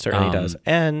 Yes, it certainly does.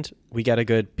 And we get a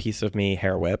good Piece of Me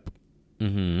hair whip.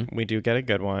 Mm-hmm. We do get a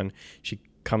good one. She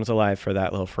comes alive for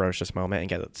that little ferocious moment and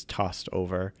gets tossed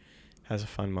over. Has a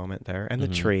fun moment there. And the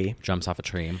tree. Jumps off a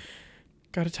tree.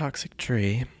 Got a toxic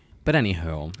tree. But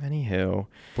anywho.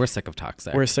 We're sick of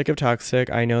Toxic. We're sick of Toxic.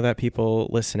 I know that people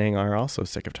listening are also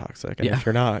sick of Toxic. And if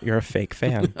you're not, you're a fake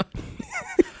fan.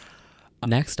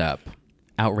 Next up.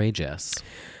 Outrageous,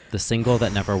 the single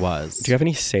that never was. Do you have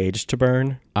any sage to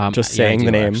burn? Just saying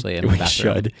the name. Actually, in my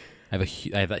bathroom. Should. I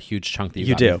have that huge chunk that you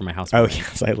got do me from my house. Oh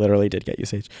yes, I literally did get you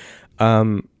sage.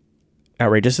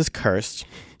 Outrageous is cursed.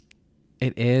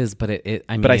 It is, but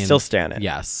but I still stand it.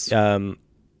 Yes.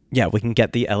 Yeah, we can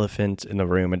get the elephant in the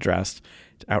room addressed.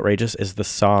 Outrageous is the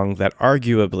song that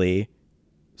arguably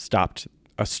stopped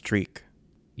a streak.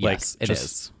 Yes, it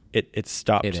is. It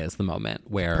stopped. It is the moment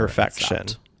where perfection.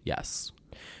 Yes.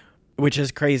 Which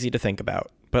is crazy to think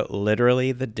about, but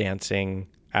literally the dancing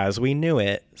as we knew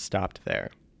it stopped there.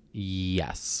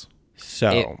 Yes.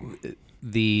 So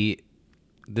this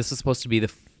is supposed to be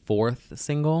the fourth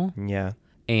single. Yeah.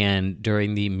 And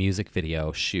during the music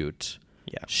video shoot,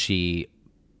 she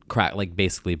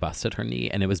basically busted her knee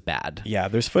and it was bad. Yeah,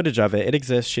 there's footage of it. It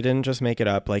exists. She didn't just make it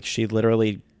up. Like she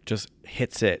literally just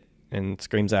hits it and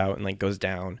screams out and like goes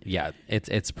down. Yeah,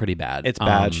 it's pretty bad. It's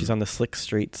bad. She's on the slick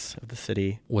streets of the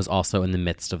city. Was also in the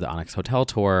midst of the Onyx Hotel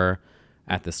tour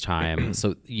at this time.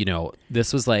 So,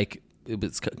 this was like, it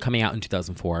was coming out in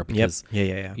 2004 because,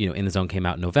 In the Zone came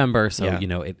out in November. So,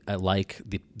 it like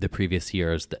the previous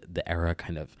years, the era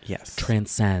kind of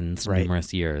transcends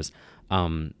numerous years.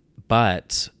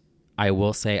 But I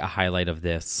will say a highlight of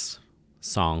this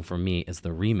song for me is the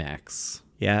remix.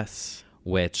 Yes.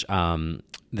 Which,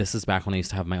 this is back when I used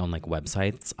to have my own like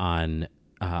websites on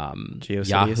GeoCities.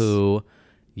 Yahoo.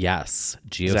 Yes,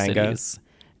 GeoCities.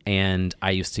 And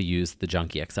I used to use the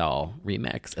Junkie XL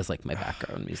remix as like my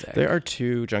background music. There are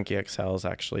two Junkie XLs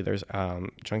actually. There's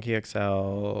Junkie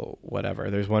XL whatever.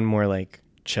 There's one more like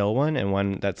chill one and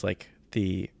one that's like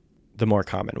the more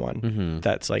common one. Mm-hmm.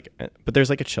 That's like, but there's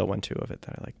like a chill one too of it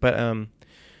that I like. But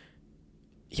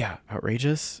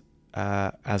Outrageous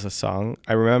as a song.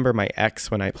 I remember my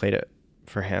ex when I played it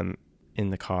for him in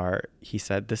the car, he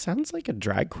said, "This sounds like a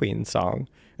drag queen song."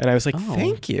 And I was like,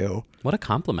 "Thank you." What a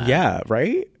compliment. Yeah,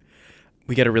 right?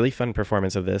 We get a really fun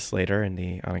performance of this later in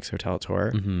the Onyx Hotel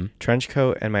tour. Mm-hmm.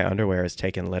 Trenchcoat and my underwear is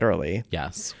taken literally.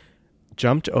 Yes.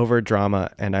 Jumped over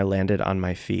drama and I landed on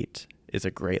my feet is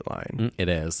a great line. It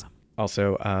is.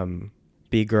 Also,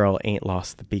 B-Girl ain't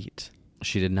lost the beat.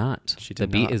 She did not. The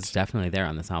beat is definitely there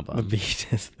on this album. The beat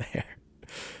is there.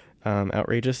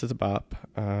 Outrageous is a bop.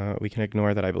 We can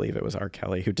ignore that I believe it was R.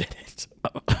 Kelly who did it.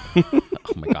 Oh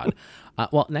my God.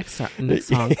 Well, next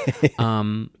song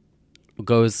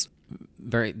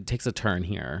takes a turn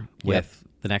here with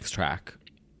the next track,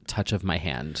 Touch of My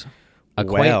Hand. A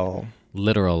quite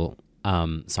literal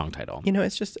song title. You know,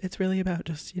 it's really about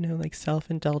just, you know, like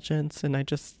self-indulgence. And I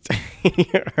just,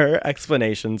 her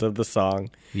explanations of the song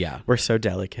were so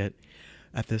delicate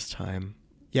at this time.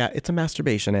 Yeah, it's a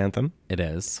masturbation anthem. It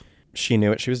is. She knew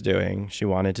what she was doing. She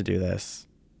wanted to do this.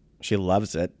 She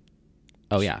loves it.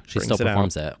 Oh, yeah. She still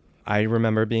performs it. I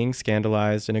remember being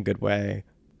scandalized in a good way,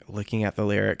 looking at the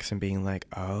lyrics and being like,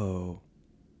 oh,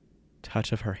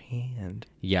 touch of her hand.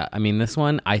 Yeah. I mean, this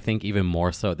one, I think even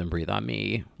more so than Breathe on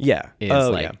Me. Yeah.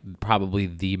 Is probably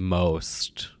the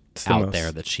most out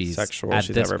there that she's sexual at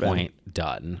she's this ever point been.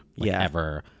 done.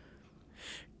 Ever.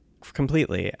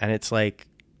 Completely. And it's like,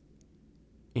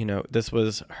 you know, this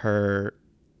was her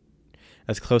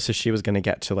as close as she was going to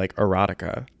get to like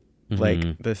erotica.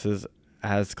 Like, this is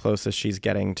as close as she's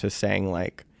getting to saying,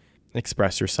 like,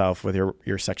 express yourself with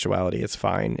your sexuality. It's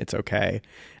fine. It's okay.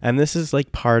 And this is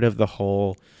like part of the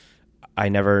whole, I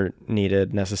never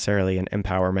needed necessarily an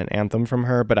empowerment anthem from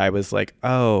her, but I was like,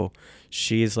 oh,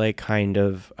 she's like kind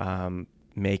of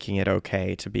making it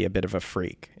okay to be a bit of a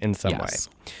freak in some way.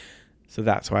 So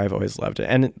that's why I've always loved it.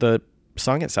 And the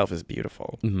song itself is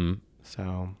beautiful.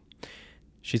 So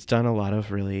she's done a lot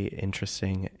of really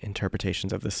interesting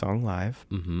interpretations of the song live.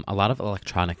 A lot of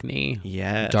electronic-y.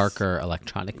 Yes. Darker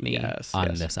electronic-y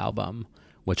on this album,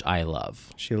 which I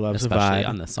love. She loves especially the vibe.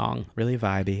 On this song. Really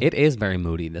vibey. It is very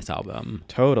moody, this album.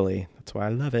 Totally. That's why I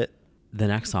love it. The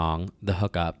next song, The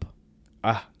Hookup.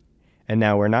 And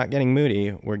now we're not getting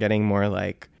moody. We're getting more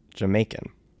like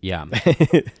Jamaican. Yeah.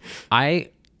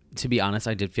 To be honest,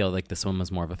 I did feel like this one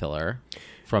was more of a filler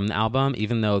from the album,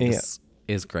 even though this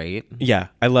is great. Yeah,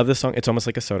 I love this song. It's almost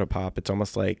like a soda pop. It's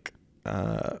almost like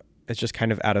it's just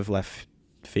kind of out of left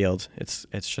field. It's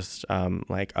just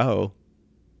like, oh,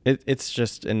 it's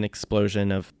just an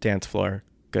explosion of dance floor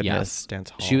goodness, dance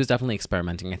hall. She was definitely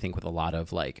experimenting, I think, with a lot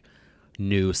of like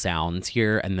new sounds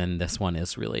here, and then this one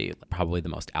is really probably the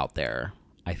most out there,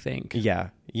 I think. Yeah,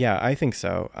 I think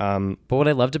so. But what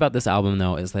I loved about this album,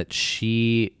 though, is that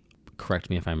she, correct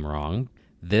me if I'm wrong,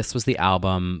 this was the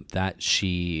album that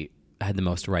she had the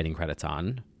most writing credits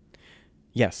on.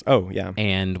 Yes. Oh, yeah.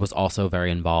 And was also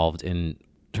very involved in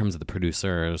terms of the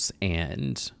producers,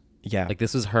 and like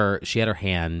this was she had her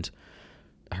hand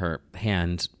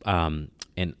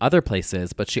in other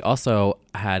places, but she also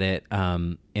had it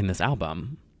in this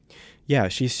album. Yeah,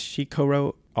 she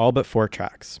co-wrote all but 4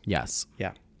 tracks. Yes.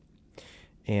 Yeah.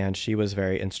 And she was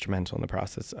very instrumental in the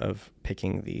process of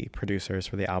picking the producers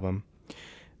for the album.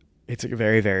 It's a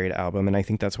very varied album, and I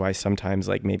think that's why sometimes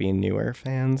like maybe newer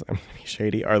fans, I'm gonna be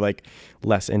shady, are like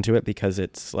less into it because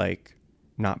it's like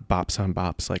not bops on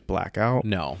bops like Blackout.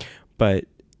 No. But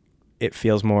it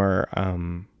feels more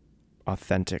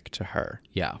authentic to her.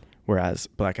 Yeah. Whereas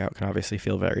Blackout can obviously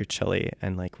feel very chilly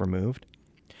and like removed.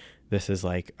 This is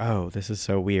like, oh, this is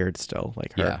so weird still,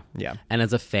 like her. Yeah. And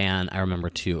as a fan, I remember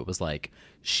too, it was like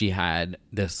she had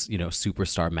this, you know,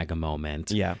 superstar mega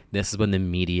moment. Yeah. This is when the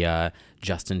media,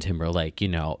 Justin Timberlake, you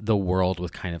know, the world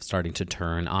was kind of starting to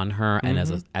turn on her. And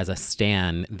as a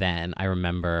stan, then I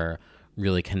remember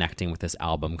really connecting with this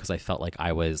album because I felt like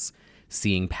I was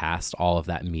seeing past all of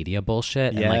that media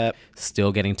bullshit and like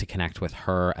still getting to connect with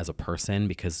her as a person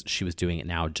because she was doing it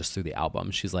now just through the album.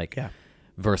 She's like,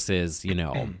 versus, you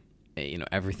know,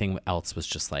 everything else was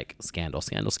just like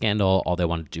scandal. All they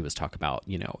wanted to do was talk about,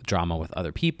 you know, drama with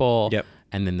other people. Yep.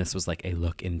 And then this was like a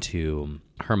look into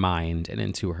her mind and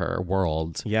into her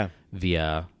world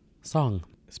via song.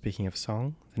 Speaking of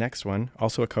song, the next one,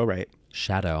 also a co-write.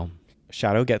 Shadow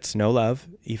gets no love,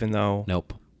 even though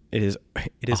it is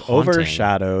haunting.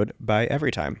 overshadowed by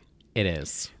Every Time. It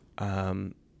is.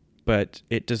 But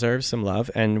it deserves some love,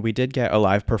 and we did get a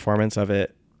live performance of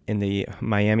it in the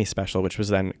Miami special, which was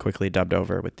then quickly dubbed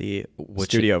over with the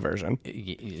studio version.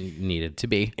 Needed to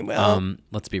be. Well,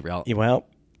 let's be real. Well,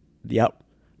 yep.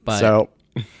 But so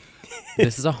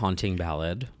this is a haunting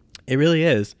ballad. It really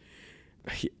is.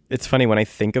 It's funny when I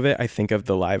think of it, I think of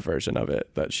the live version of it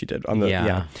that she did on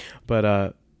the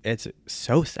But it's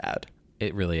so sad.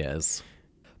 It really is.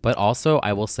 But also,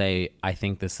 I will say, I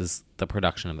think the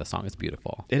production of the song is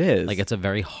beautiful. It is. Like, it's a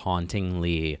very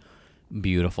hauntingly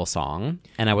beautiful song,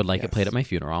 and I would like it played at my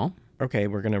funeral. Okay,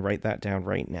 we're going to write that down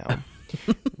right now.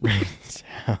 Write it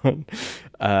down.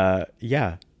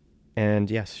 Yeah.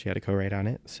 And yes, she had a co-write on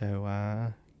it,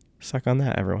 so suck on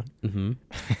that, everyone. Mm-hmm.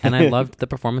 And I loved the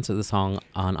performance of the song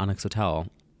on Onyx Hotel.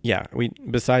 Yeah,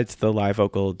 besides the live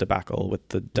vocal debacle with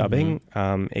the dubbing,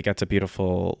 it gets a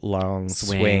beautiful long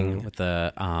swing with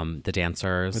the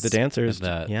dancers. With the dancers,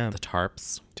 the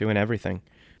tarps. Doing everything.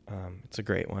 It's a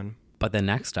great one. But then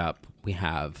next up, we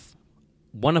have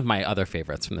one of my other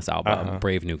favorites from this album,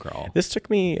 Brave New Girl. This took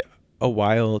me a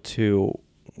while to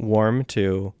warm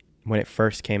to when it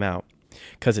first came out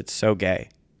because it's so gay.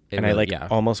 And really, I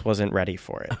almost wasn't ready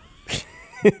for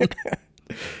it.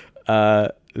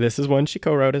 This is one she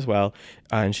co-wrote as well.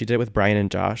 And she did it with Brian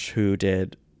and Josh, who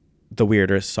did the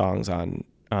weirdest songs on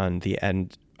the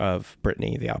end of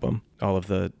Britney, the album. All of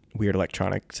the weird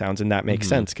electronic sounds. And that makes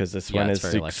sense because this one is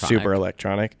super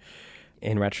electronic.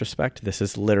 In retrospect, this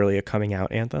is literally a coming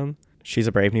out anthem. She's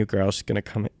a brave new girl.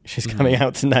 She's coming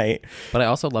out tonight. But I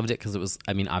also loved it because it was,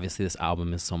 I mean, obviously this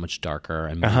album is so much darker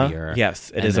and moodier.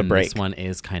 Yes, it is a break. This one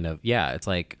is kind of, it's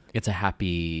like, it's a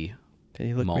happy Did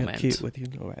you look moment. Real cute with your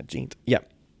red jeans? Yeah.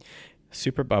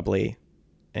 Super bubbly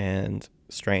and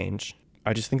strange.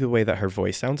 I just think the way that her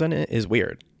voice sounds on it is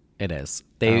weird. It is.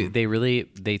 They really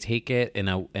take it in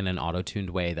an auto-tuned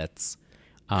way that's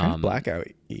kind of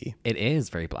blackout-y. It is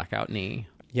very blackout-y.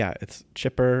 Yeah, it's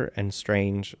chipper and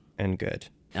strange and good.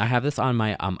 I have this on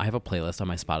my I have a playlist on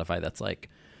my Spotify that's like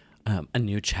a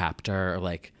new chapter, or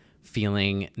like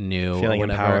feeling new, feeling or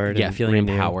whatever. Empowered. Yeah, feeling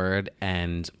empowered,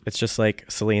 and it's just like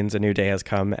Celine's "A New Day Has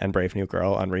Come" and "Brave New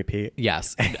Girl" on repeat.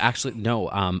 Yes, actually, no.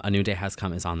 "A New Day Has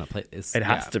Come" is on the playlist. It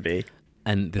has to be.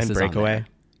 And this is Breakaway. On there.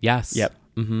 Yes. Yep.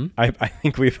 Mm-hmm. I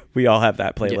think we all have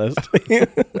that playlist.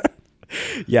 Yep.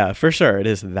 Yeah, for sure, it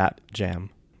is that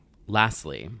jam.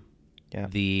 Lastly,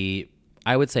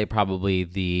 I would say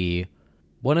probably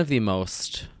one of the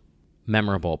most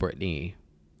memorable Britney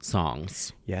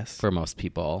songs. Yes. For most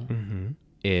people,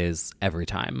 is "Every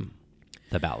Time,"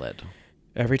 the ballad.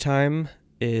 "Every Time"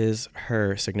 is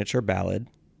her signature ballad,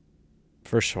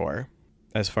 for sure.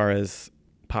 As far as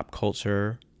pop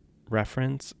culture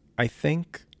reference, I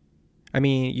think. I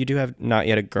mean, you do have "Not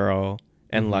Yet a Girl"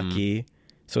 and "Lucky,"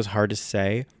 so it's hard to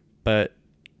say. But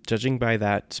judging by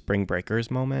that Spring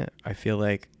Breakers moment, I feel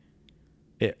like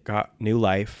it got new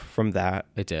life from that.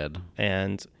 It did.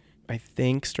 And I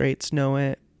think straights know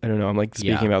it. I don't know. I'm like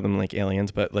speaking about them like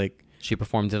aliens, but like she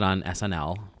performed it on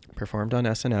SNL.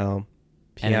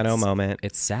 Piano moment.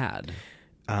 It's sad.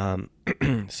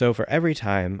 So for "Every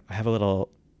Time," I have a little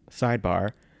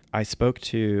sidebar. I spoke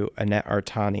to Annette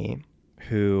Artani,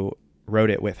 who wrote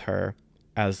it with her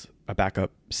as a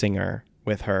backup singer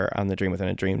with her on the Dream Within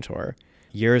a Dream tour.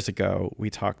 Years ago, we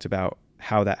talked about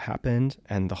how that happened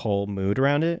and the whole mood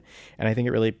around it. And I think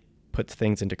it really puts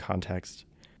things into context.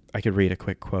 I could read a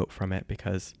quick quote from it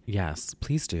because... Yes,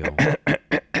 please do.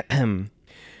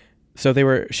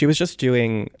 So she was just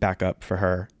doing backup for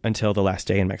her until the last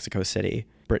day in Mexico City.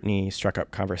 Britney struck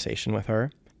up conversation with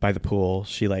her by the pool.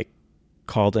 She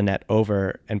called Annette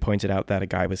over and pointed out that a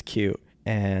guy was cute.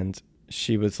 And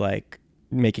she was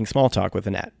making small talk with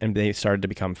Annette, and they started to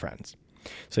become friends.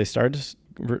 So they started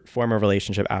to form a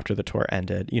relationship after the tour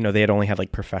ended. You know, they had only had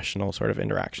professional sort of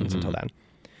interactions until then.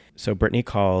 So Britney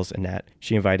calls Annette.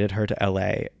 She invited her to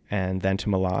LA and then to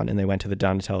Milan, and they went to the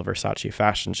Donatella Versace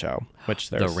fashion show, which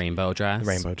there's the rainbow dress.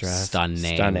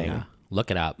 Stunning. Look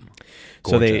it up.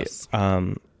 Gorgeous. So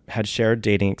they had shared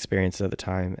dating experiences at the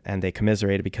time, and they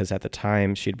commiserated because at the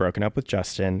time she'd broken up with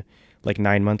Justin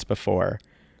 9 months before,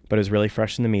 but it was really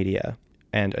fresh in the media.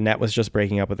 And Annette was just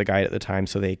breaking up with a guy at the time,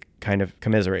 so they kind of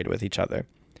commiserated with each other.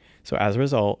 So as a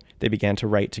result, they began to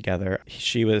write together.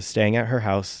 She was staying at her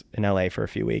house in LA for a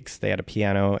few weeks. They had a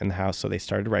piano in the house, so they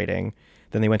started writing.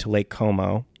 Then they went to Lake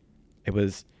Como. It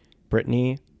was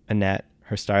Britney, Annette,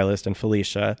 her stylist, and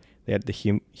Felicia. They had the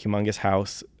humongous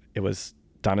house. It was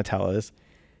Donatella's.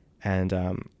 And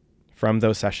from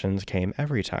those sessions came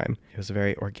 "Every Time." It was a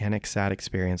very organic, sad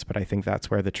experience, but I think that's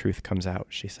where the truth comes out,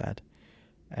 she said.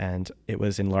 And it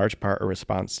was in large part a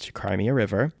response to Cry Me a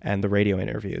River and the radio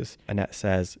interviews. Annette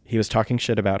says, he was talking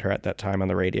shit about her at that time on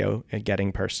the radio and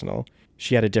getting personal.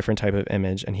 She had a different type of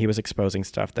image, and he was exposing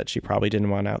stuff that she probably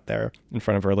didn't want out there in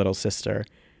front of her little sister.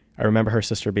 I remember her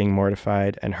sister being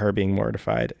mortified and her being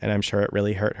mortified, and I'm sure it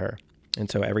really hurt her.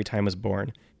 And so "Every Time" was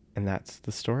born. And that's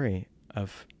the story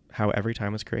of how "Every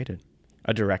Time" was created.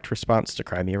 A direct response to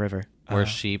Cry Me a River. Where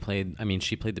she played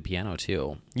the piano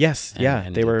too. Yes,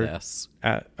 and they were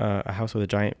at a house with a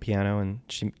giant piano, and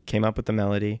she came up with the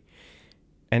melody.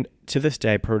 And to this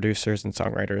day, producers and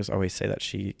songwriters always say that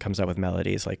she comes up with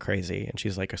melodies like crazy, and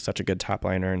she's such a good top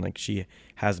liner, and she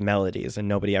has melodies, and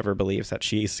nobody ever believes that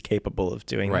she's capable of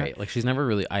doing that. Right, she's never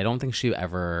really, I don't think she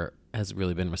ever has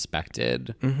really been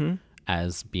respected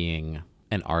as being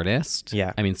an artist.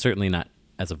 Yeah. I mean, certainly not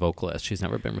as a vocalist. She's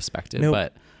never been respected, Nope.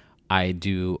 But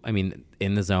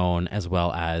In the Zone, as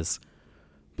well as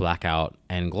Blackout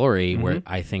and Glory, where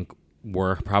I think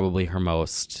were probably her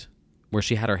most, where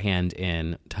she had her hand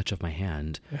in Touch of My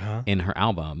Hand in her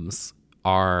albums,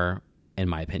 are, in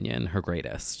my opinion, her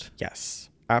greatest. Yes,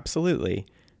 absolutely.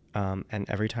 And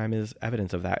Every Time is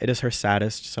evidence of that. It is her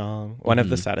saddest song, one of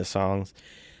the saddest songs.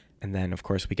 And then, of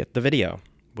course, we get the video,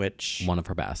 which one of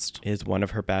her best is one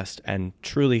of her best and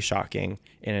truly shocking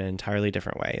in an entirely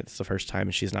different way. It's the first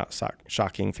time she's not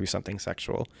shocking through something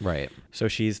sexual. Right. So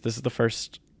this is the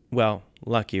first, well,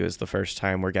 Lucky is the first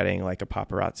time we're getting like a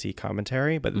paparazzi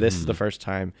commentary, but this is the first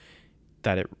time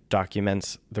that it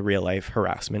documents the real life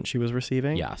harassment she was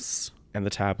receiving. Yes. And the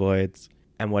tabloids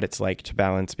and what it's like to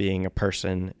balance being a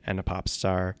person and a pop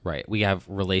star. Right. We have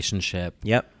relationship,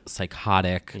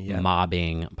 psychotic,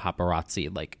 mobbing,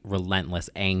 paparazzi, like relentless,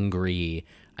 angry.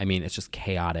 I mean, it's just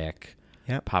chaotic.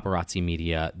 Paparazzi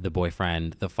media, the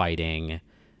boyfriend, the fighting.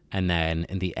 And then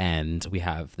in the end, we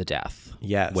have the death.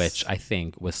 Yes. Which I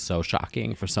think was so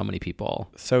shocking for so many people.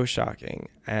 So shocking.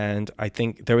 And I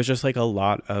think there was just like a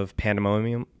lot of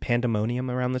pandemonium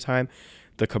around the time.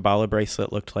 The Kabbalah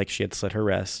bracelet looked like she had slit her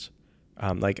wrist.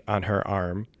 Like on her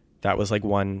arm. That was like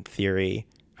one theory.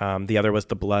 The other was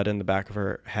the blood in the back of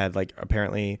her head. Like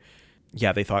apparently,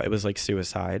 they thought it was like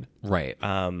suicide. Right.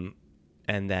 And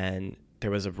then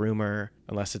there was a rumor,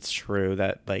 unless it's true,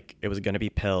 that like it was going to be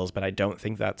pills, but I don't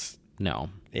think that's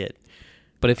it.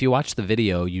 But if you watch the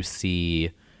video, you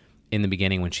see in the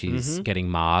beginning when she's getting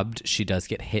mobbed, she does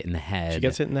get hit in the head. She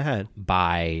gets hit in the head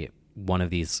by one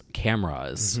of these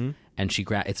cameras. And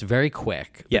it's very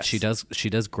quick. But she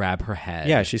does grab her head.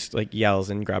 Yeah, she's like yells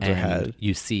and grabs her head.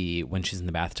 You see when she's in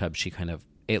the bathtub, she kind of,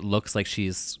 it looks like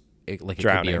she's like it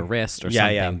drowning. could be her wrist or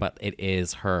something, but it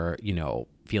is her,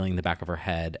 feeling the back of her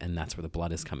head, and that's where the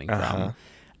blood is coming from.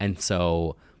 And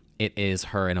so it is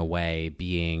her in a way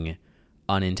being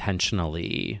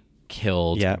unintentionally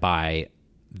killed by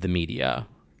the media.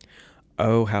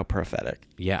 Oh, how prophetic.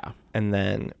 Yeah. And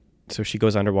then so she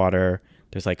goes underwater.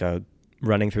 There's like a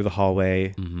running through the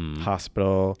hallway,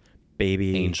 hospital,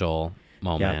 baby. Angel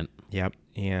moment. Yep.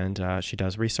 And she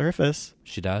does resurface.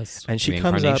 She does. And she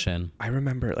comes up. I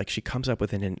remember, like, she comes up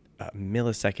within a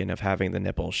millisecond of having the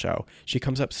nipples show. She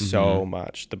comes up so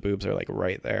much. The boobs are, like,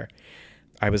 right there.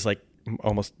 I was, like,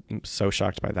 almost so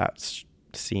shocked by that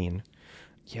scene.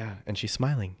 Yeah. And she's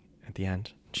smiling at the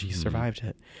end. She survived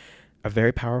it. A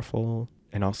very powerful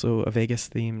and also a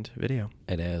Vegas-themed video.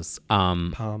 It is.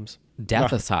 Palms.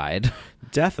 Death aside,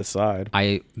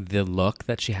 the look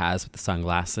that she has with the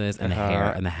sunglasses and the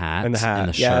hair and the hat and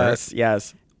the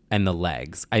shirt, and the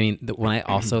legs. I mean, when I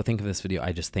also think of this video,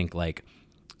 I just think like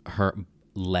her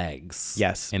legs.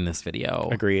 In this video,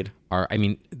 agreed.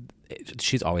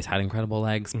 She's always had incredible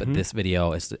legs, but this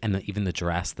video is, and even the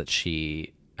dress that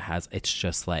she has, it's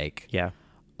just like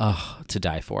to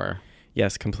die for.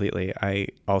 Yes, completely.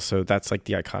 That's like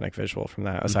the iconic visual from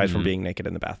that, aside from being naked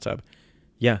in the bathtub.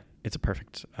 Yeah, it's a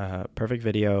perfect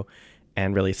video,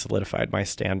 and really solidified my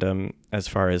standum as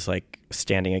far as like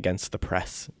standing against the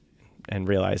press and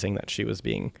realizing that she was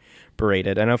being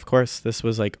berated. And of course, this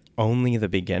was like only the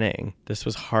beginning. This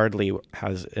was hardly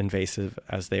as invasive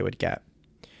as they would get.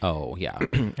 Oh, yeah.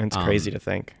 And it's crazy to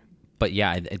think. But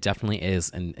yeah, it definitely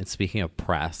is. And speaking of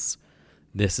press,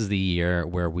 this is the year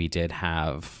where we did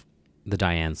have the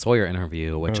Diane Sawyer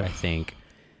interview, which I think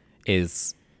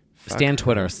is... Stan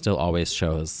Twitter still always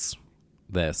shows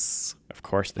this. Of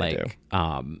course they do.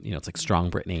 It's like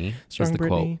Strong Britney. Strong Britney.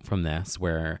 Quote from this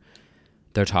where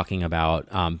they're talking about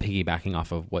piggybacking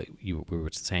off of what we were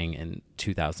saying in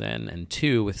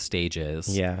 2002 with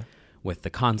Stages. Yeah. With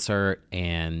the concert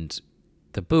and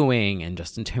the booing and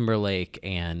Justin Timberlake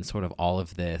and sort of all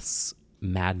of this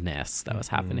madness that was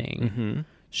happening.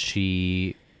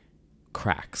 She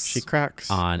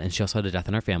cracks on, and she also had a death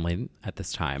in her family at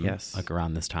this time, like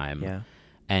around this time.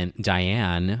 And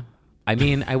Diane, I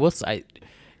mean, I will say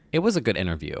it was a good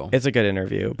interview. It's a good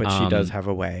interview, but she does have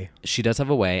a way.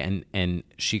 And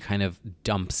she kind of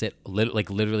dumps it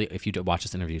literally. If you watch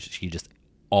this interview, she just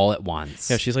all at once.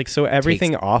 Yeah, she's like, so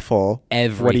everything awful.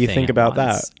 What do you think about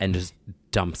that? And just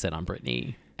dumps it on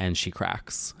Britney, and she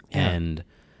cracks. And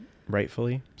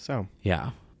rightfully so. Yeah.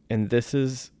 And this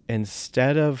is,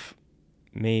 instead of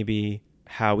maybe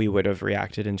how we would have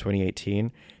reacted in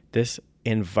 2018, this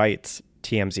invites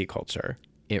TMZ culture.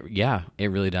 It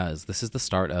really does. This is the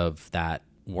start of that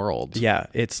world. Yeah,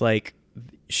 it's like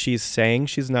she's saying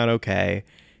she's not okay.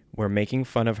 We're making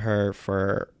fun of her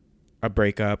for a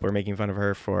breakup. We're making fun of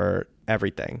her for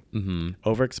everything.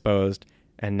 Overexposed,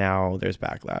 and now there's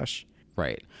backlash.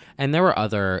 Right. And there were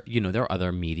other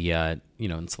media,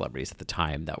 and celebrities at the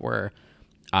time that were...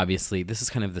 Obviously, this is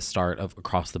kind of the start of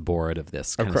across the board of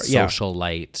this kind of social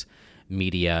light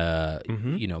media,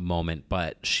 moment.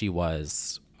 But she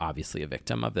was obviously a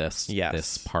victim of this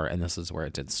part, and this is where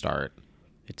it did start.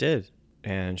 It did,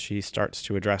 and she starts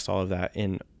to address all of that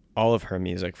in all of her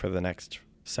music for the next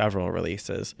several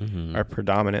releases are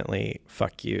predominantly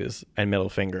fuck yous and middle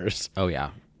fingers. Oh,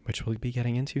 yeah. Which we'll be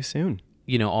getting into soon.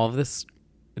 You know, all of this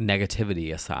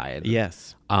negativity aside.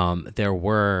 Yes. There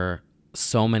were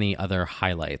so many other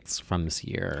highlights from this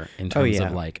year in terms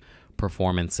of like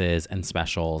performances and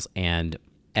specials, and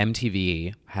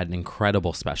MTV had an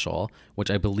incredible special,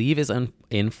 which I believe is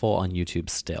in full on YouTube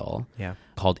still,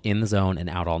 called In the Zone and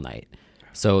Out All Night.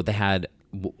 So they had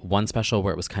one special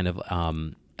where it was kind of,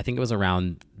 I think it was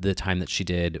around the time that she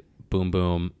did Boom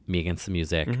Boom, Me Against the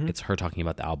Music. It's her talking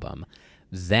about the album.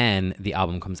 Then the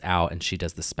album comes out and she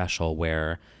does the special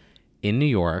where in New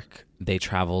York, they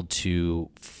traveled to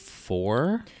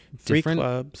three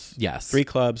clubs. Yes. 3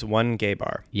 clubs, 1 gay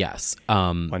bar. Yes.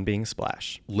 One being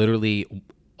Splash. Literally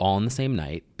all on the same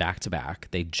night, back to back.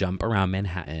 They jump around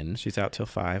Manhattan. She's out till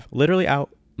 5. Literally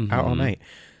out all night.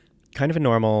 Kind of a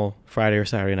normal Friday or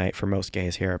Saturday night for most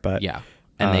gays here, but yeah.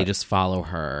 And they just follow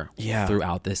her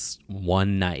throughout this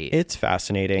one night. It's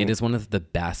fascinating. It is one of the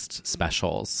best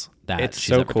specials that she's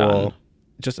so ever cool. done.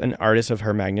 Just an artist of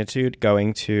her magnitude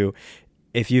going to,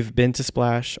 if you've been to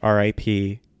Splash,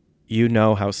 RIP, you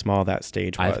know how small that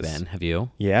stage was. I've been. Have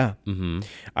you? Yeah. Mm-hmm.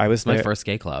 I was my there. first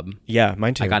gay club. Yeah,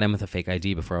 mine too. I got in with a fake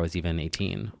ID before I was even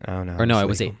 18. Oh no. Or no,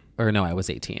 I was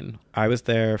 18. I was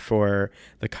there for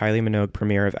the Kylie Minogue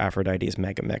premiere of Aphrodite's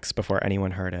Mega Mix before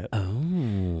anyone heard it. Oh.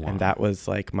 And that was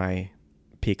like my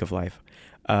peak of life.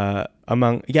 I've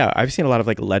seen a lot of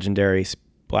like legendary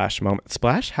Splash moments.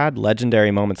 Splash had legendary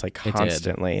moments like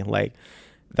constantly. Like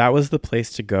that was the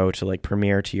place to go to like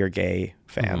premiere to your gay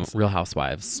fans. Real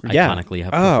Housewives iconically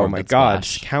have performed. Oh my God,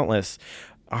 Splash. countless.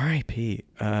 R.I.P.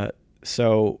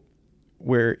 So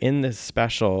we're in this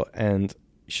special and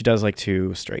she does like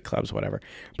 2 straight clubs, whatever.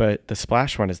 But the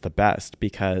Splash one is the best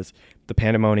because the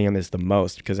pandemonium is the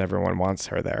most because everyone wants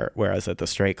her there. Whereas at the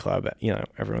straight club, you know,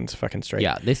 everyone's fucking straight.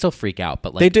 Yeah, they still freak out,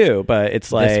 but like they do. But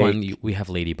it's like this one, we have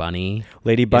Lady Bunny.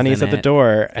 Lady Bunny's at the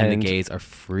door, and the gays are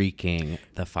freaking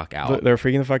the fuck out. They're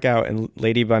freaking the fuck out, and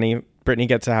Lady Bunny, Brittany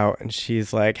gets out, and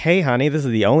she's like, "Hey, honey, this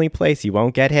is the only place you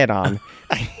won't get hit on."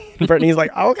 Brittany's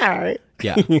like, "Okay."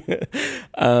 Yeah.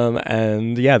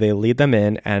 And yeah, they lead them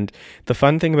in. And the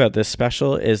fun thing about this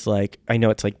special is like, I know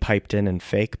it's like piped in and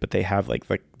fake, but they have like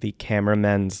the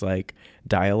cameramen's like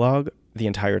dialogue the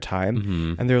entire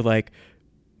time. And they're like,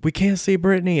 we can't see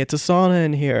Brittany. It's a sauna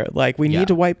in here. Like we need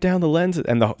to wipe down the lenses.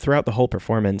 And throughout the whole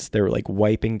performance, they were like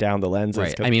wiping down the lenses.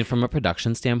 Right. I mean, from a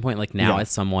production standpoint, like now as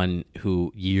someone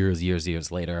who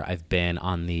years later, I've been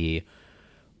on the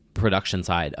production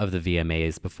side of the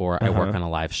VMAs before I work on a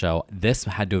live show. This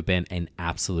had to have been an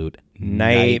absolute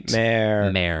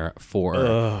nightmare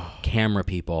for camera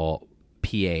people,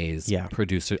 PAs,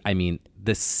 producers. I mean,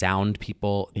 the sound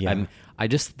people. I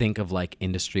just think of like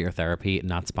Industry or Therapy,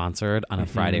 not sponsored, on a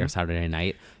Friday or Saturday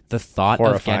night. The thought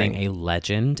of getting a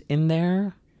legend in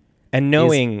there, and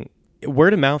knowing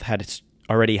word of mouth had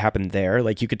already happened there.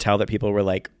 Like you could tell that people were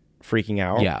like freaking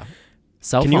out. Yeah.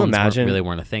 Cell phones really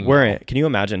weren't a thing. Can you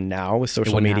imagine now with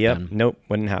social media? Happen. Nope,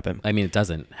 wouldn't happen. I mean, it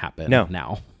doesn't happen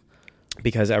now.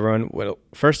 Because everyone will,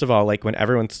 first of all, like when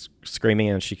everyone's screaming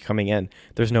and she's coming in,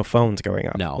 there's no phones going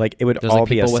up. No. Like it would there's all like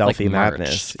be a with, selfie like,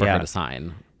 madness for her to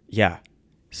sign. Yeah.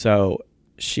 So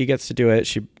she gets to do it.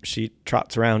 She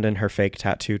trots around in her fake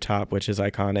tattoo top, which is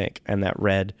iconic, and that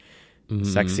red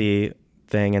sexy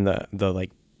thing and the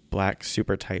like black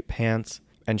super tight pants.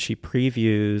 And she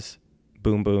previews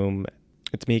Boom Boom.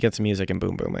 It's Me Against the Music and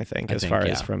Boom Boom, I think as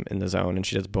from In the Zone. And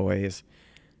she does Boys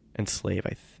and Slave,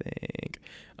 I think.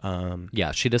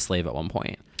 She does Slave at one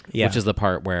point. Yeah. Which is the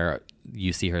part where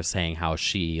you see her saying how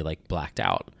she like blacked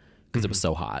out because it was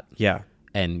so hot. Yeah.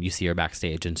 And you see her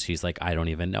backstage and she's like, I don't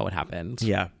even know what happened.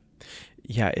 Yeah.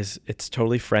 Yeah, it's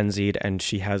totally frenzied, and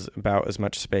she has about as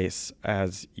much space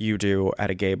as you do at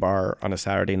a gay bar on a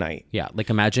Saturday night. Yeah, like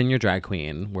imagine your drag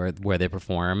queen where they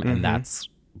perform, and that's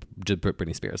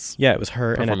Britney Spears. Yeah, it was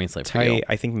her performing and Slave for You.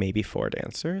 I think maybe 4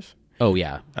 dancers. Oh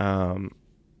yeah.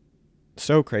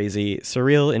 So crazy,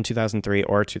 surreal in 2003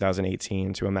 or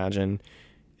 2018 to imagine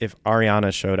if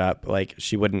Ariana showed up, like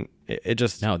she wouldn't. It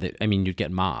just I mean, you'd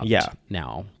get mobbed. Yeah.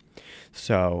 Now.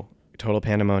 So total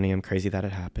pandemonium, crazy that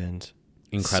it happened.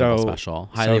 Incredible special.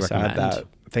 Highly recommend. Sad that,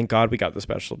 thank God we got the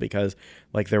special because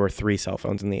like there were 3 cell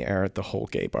phones in the air at the whole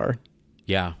gay bar.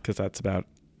 Yeah. Because that's about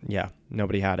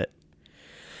nobody had it.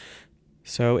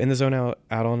 So In the Zone out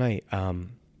all night.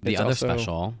 The other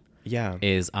special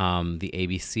is the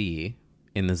ABC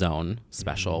In the Zone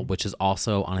special, which is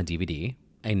also on a DVD.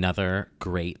 Another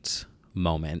great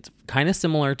moment. Kind of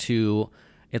similar to,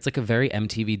 it's like a very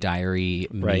MTV Diary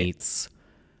meets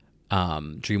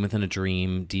Dream Within a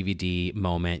Dream DVD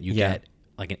moment. You get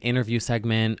like an interview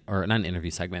segment, or not an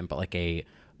interview segment, but like a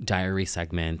diary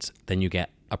segment. Then you get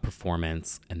a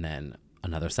performance, and then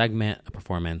another segment, a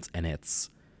performance, and it's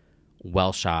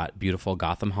well shot, beautiful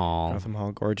Gotham Hall. Gotham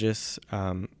Hall, gorgeous.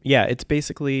 Yeah, it's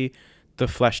basically the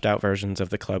fleshed out versions of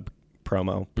the club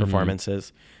promo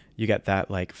performances. You get that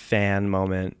like fan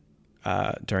moment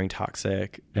during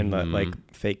Toxic, and the like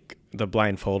fake the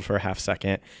blindfold for a half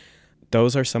second.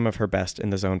 Those are some of her best in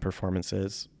the zone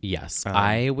performances. Yes,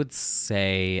 I would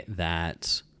say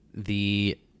that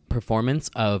the performance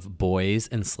of Boys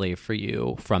and Slave for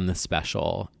You from the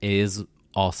special is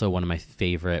also one of my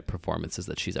favorite performances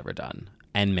that she's ever done,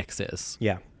 and mixes.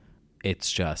 Yeah. It's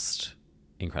just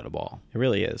incredible. It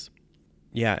really is.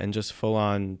 Yeah, and just full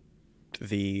on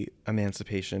the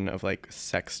emancipation of like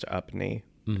sexed up knee.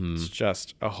 It's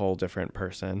just a whole different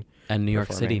person. And New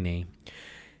York City knee.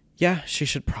 Yeah, she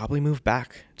should probably move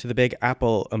back to the big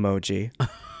apple emoji.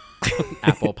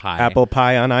 Apple pie. Apple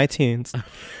pie on iTunes.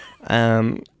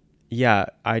 Yeah,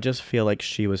 I just feel like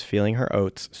she was feeling her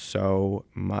oats so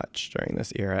much during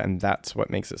this era, and that's what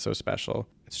makes it so special.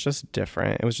 It's just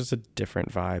different. It was just a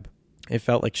different vibe. It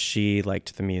felt like she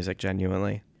liked the music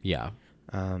genuinely. Yeah.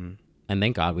 And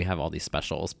thank God we have all these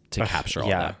specials to capture all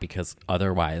that, because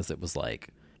otherwise it was like,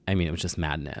 I mean, it was just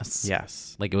madness.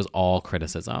 Yes. Like it was all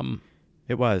criticism.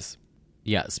 It was.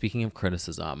 Yeah. Speaking of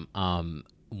criticism,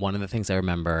 one of the things I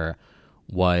remember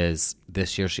was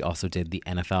this year she also did the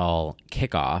NFL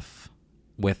kickoff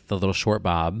with the little short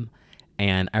bob.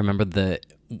 And I remember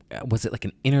was it like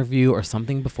an interview or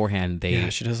something beforehand? Yeah,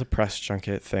 she does a press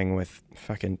junket thing with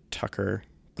fucking Tucker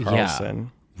Carlson.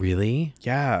 Yeah. Really?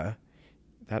 Yeah.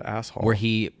 That asshole. Where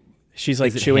she's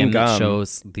like chewing gum. That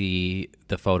shows the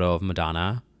photo of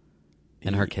Madonna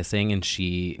and her kissing, and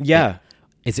she. Yeah.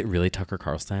 Is it really Tucker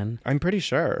Carlson? I'm pretty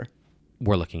sure.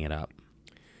 We're looking it up.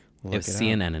 It was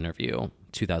CNN interview,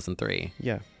 2003.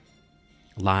 Yeah.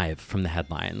 Live from the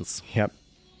headlines. Yep.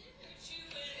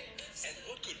 And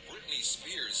what could Britney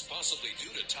Spears possibly do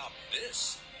to top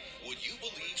this? Would you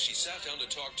believe she sat down to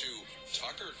talk to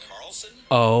Tucker Carlson?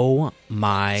 Oh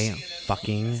my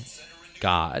fucking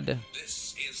God.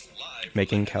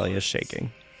 Making Kelly is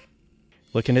shaking.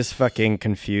 Look at his fucking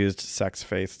confused sex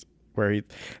face where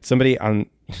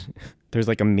there's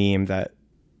like a meme that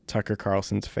Tucker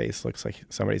Carlson's face looks like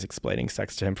somebody's explaining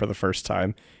sex to him for the first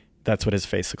time. That's what his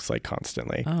face looks like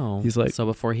constantly. Oh, he's like, so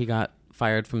before he got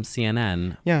fired from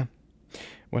CNN. Yeah.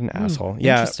 What an asshole.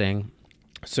 Yeah. Interesting.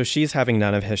 So she's having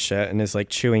none of his shit and is like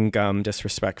chewing gum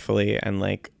disrespectfully and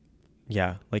like,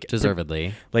 yeah, like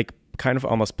deservedly, like kind of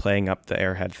almost playing up the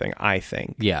Airhead thing, I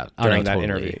think. Yeah. During that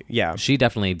interview. Yeah. She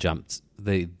definitely jumped.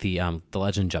 The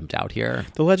legend jumped out here.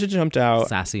 The legend jumped out.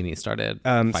 Sassy Knee started.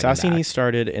 Sassy Knee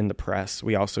started in the press.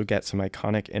 We also get some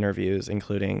iconic interviews,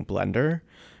 including Blender.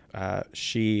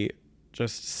 She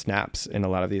just snaps in a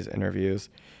lot of these interviews,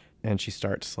 and she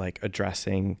starts like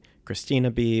addressing Christina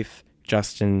beef,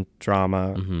 Justin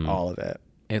drama, all of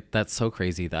it. That's so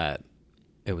crazy that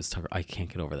it was Tucker. I can't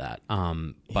get over that.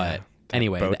 But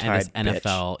anyway, the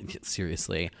NFL,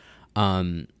 seriously,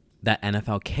 that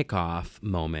NFL kickoff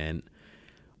moment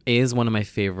is one of my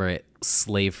favorite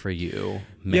Slave for You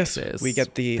mixes. Yes, we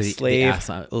get the Slave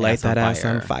Light That Ass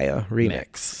on Fire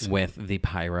remix with the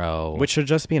pyro, which should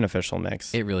just be an official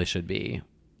mix. It really should be.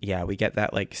 Yeah, we get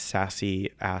that like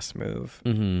sassy ass move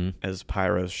as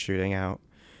pyro's shooting out.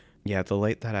 Yeah, the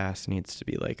Light That Ass needs to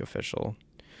be like official.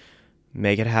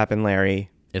 Make it happen,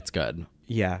 Larry. It's good.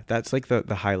 Yeah, that's like the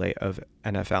highlight of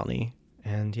NFL knee.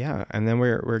 And yeah, and then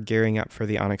we're gearing up for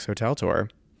the Onyx Hotel tour.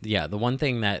 Yeah, the one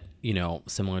thing that, you know,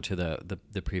 similar to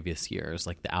the previous years,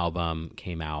 like the album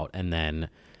came out and then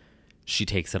she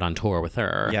takes it on tour with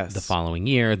her. Yes. The following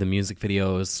year, the music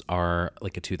videos are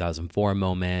like a 2004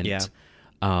 moment. Yeah.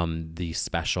 The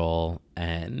special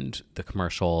and the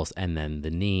commercials and then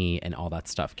the knee and all that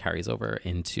stuff carries over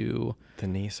into the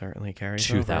knee certainly carries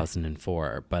 2004.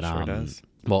 Over. But sure does.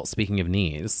 Well, speaking of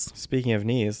knees,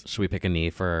 should we pick a knee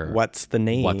for What's the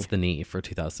Knee for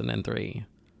 2003?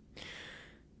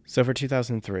 So for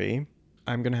 2003,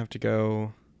 I'm going to have to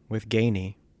go with Gay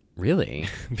Knee. Really?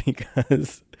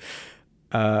 Because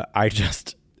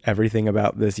everything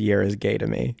about this year is gay to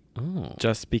me. Oh.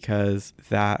 Just because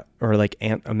that, or like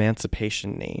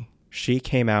Emancipation Knee. She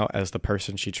came out as the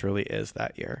person she truly is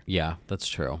that year. Yeah, that's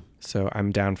true. So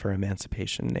I'm down for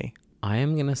Emancipation Knee. I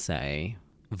am going to say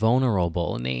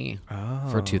Vulnerable Knee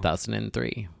for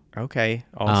 2003. Okay.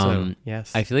 Also,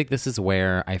 yes. I feel like this is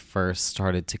where I first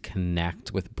started to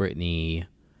connect with Britney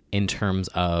in terms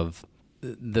of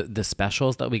the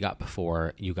specials that we got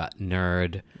before. You got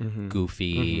Nerd,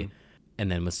 Goofy,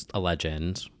 and then was a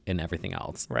legend in everything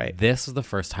else. Right. This is the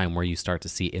first time where you start to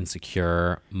see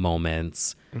insecure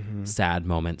moments, sad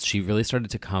moments. She really started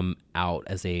to come out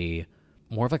as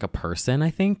more of like a person,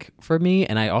 I think, for me.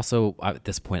 And I also, at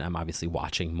this point, I'm obviously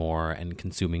watching more and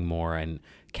consuming more and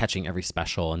catching every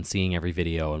special and seeing every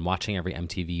video and watching every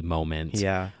MTV moment.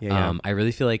 Yeah. I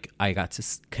really feel like I got to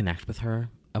connect with her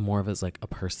more of as like a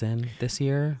person this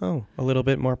year. Oh, a little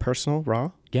bit more personal,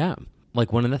 raw? Yeah.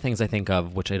 Like one of the things I think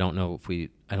of, which I don't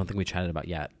think we chatted about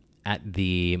yet, at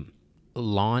the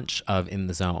launch of In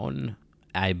the Zone,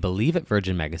 I believe at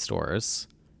Virgin Megastores,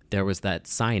 there was that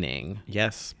signing.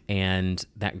 Yes. And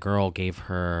that girl gave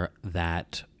her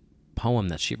that poem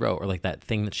that she wrote, or like that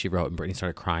thing that she wrote, and Britney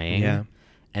started crying. Yeah.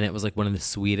 And it was like one of the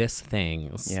sweetest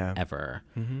things ever.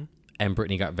 Mm-hmm. And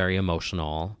Britney got very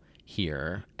emotional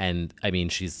here. And I mean,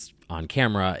 she's on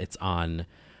camera. It's on,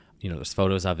 there's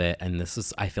photos of it. And this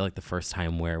is, I feel like, the first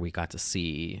time where we got to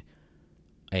see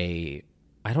a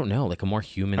more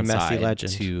human side. A messy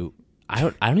legend. To, I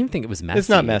don't even think it was messy. It's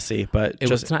not messy, but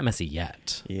it's not messy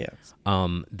yet. Yes.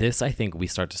 This, I think we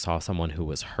start to saw someone who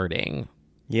was hurting.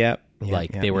 Yep.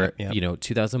 They were,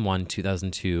 2001,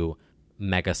 2002,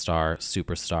 megastar,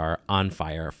 superstar, on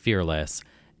fire, fearless.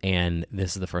 And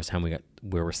this is the first time where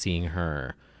we're seeing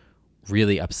her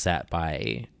really upset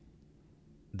by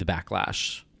the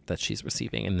backlash that she's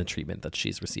receiving and the treatment that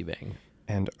she's receiving.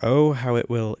 And oh, how it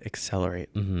will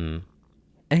accelerate. Mm-hmm.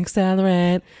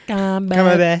 Accelerate. Come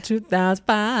back.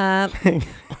 2005.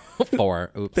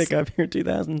 4. Oops. Pick up your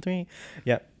 2003.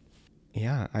 Yep.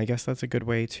 Yeah, I guess that's a good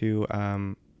way to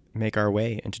make our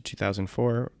way into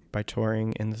 2004 by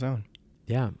touring In the Zone.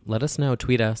 Yeah. Let us know.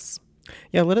 Tweet us.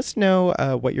 Yeah, let us know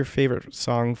what your favorite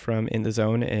song from In the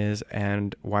Zone is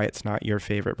and why it's not your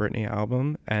favorite Britney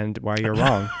album and why you're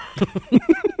wrong.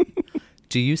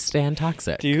 Do you stan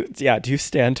Toxic? Do you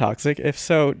stan Toxic? If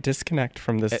so, disconnect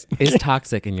from this. Is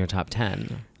Toxic in your top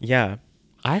 10? Yeah.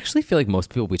 I actually feel like most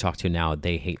people we talk to now,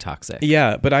 they hate Toxic.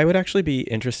 Yeah, but I would actually be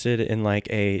interested in like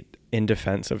in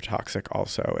defense of Toxic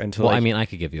also. And to I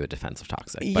could give you a defense of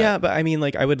Toxic. But yeah, but I mean,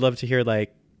 like, I would love to hear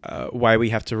like why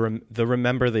we have to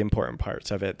remember the important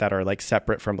parts of it that are like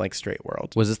separate from like Straight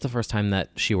World. Was this the first time that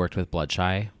she worked with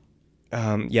Bloodshy?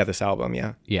 Yeah, this album.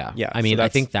 Yeah. I mean, so I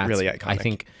think that's really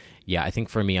iconic. I think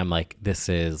for me, I'm like, this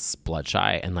is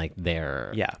Bloodshy, and like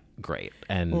they're great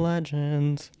and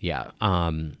legends. Yeah.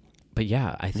 But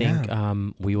yeah, I think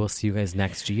we will see you guys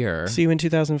next year. See you in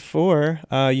 2004.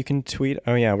 You can tweet.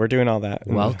 Oh yeah, we're doing all that.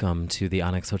 Welcome to the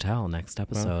Onyx Hotel. Next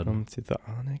episode. Welcome to the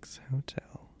Onyx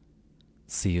Hotel.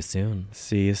 See you soon.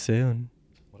 See you soon.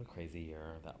 What a crazy year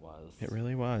that was. It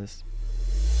really was.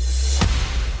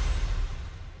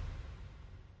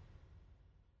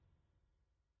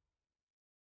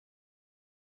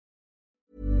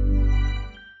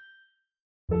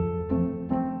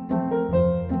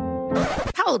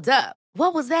 Hold up.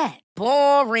 What was that?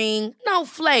 Boring. No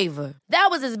flavor. That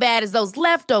was as bad as those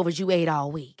leftovers you ate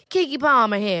all week. Keke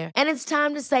Palmer here. And it's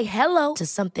time to say hello to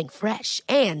something fresh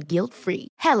and guilt-free.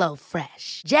 Hello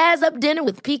Fresh. Jazz up dinner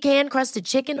with pecan-crusted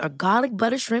chicken or garlic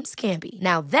butter shrimp scampi.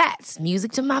 Now that's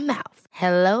music to my mouth.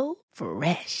 Hello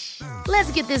Fresh.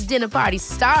 Let's get this dinner party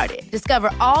started.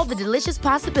 Discover all the delicious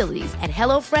possibilities at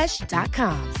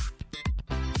HelloFresh.com.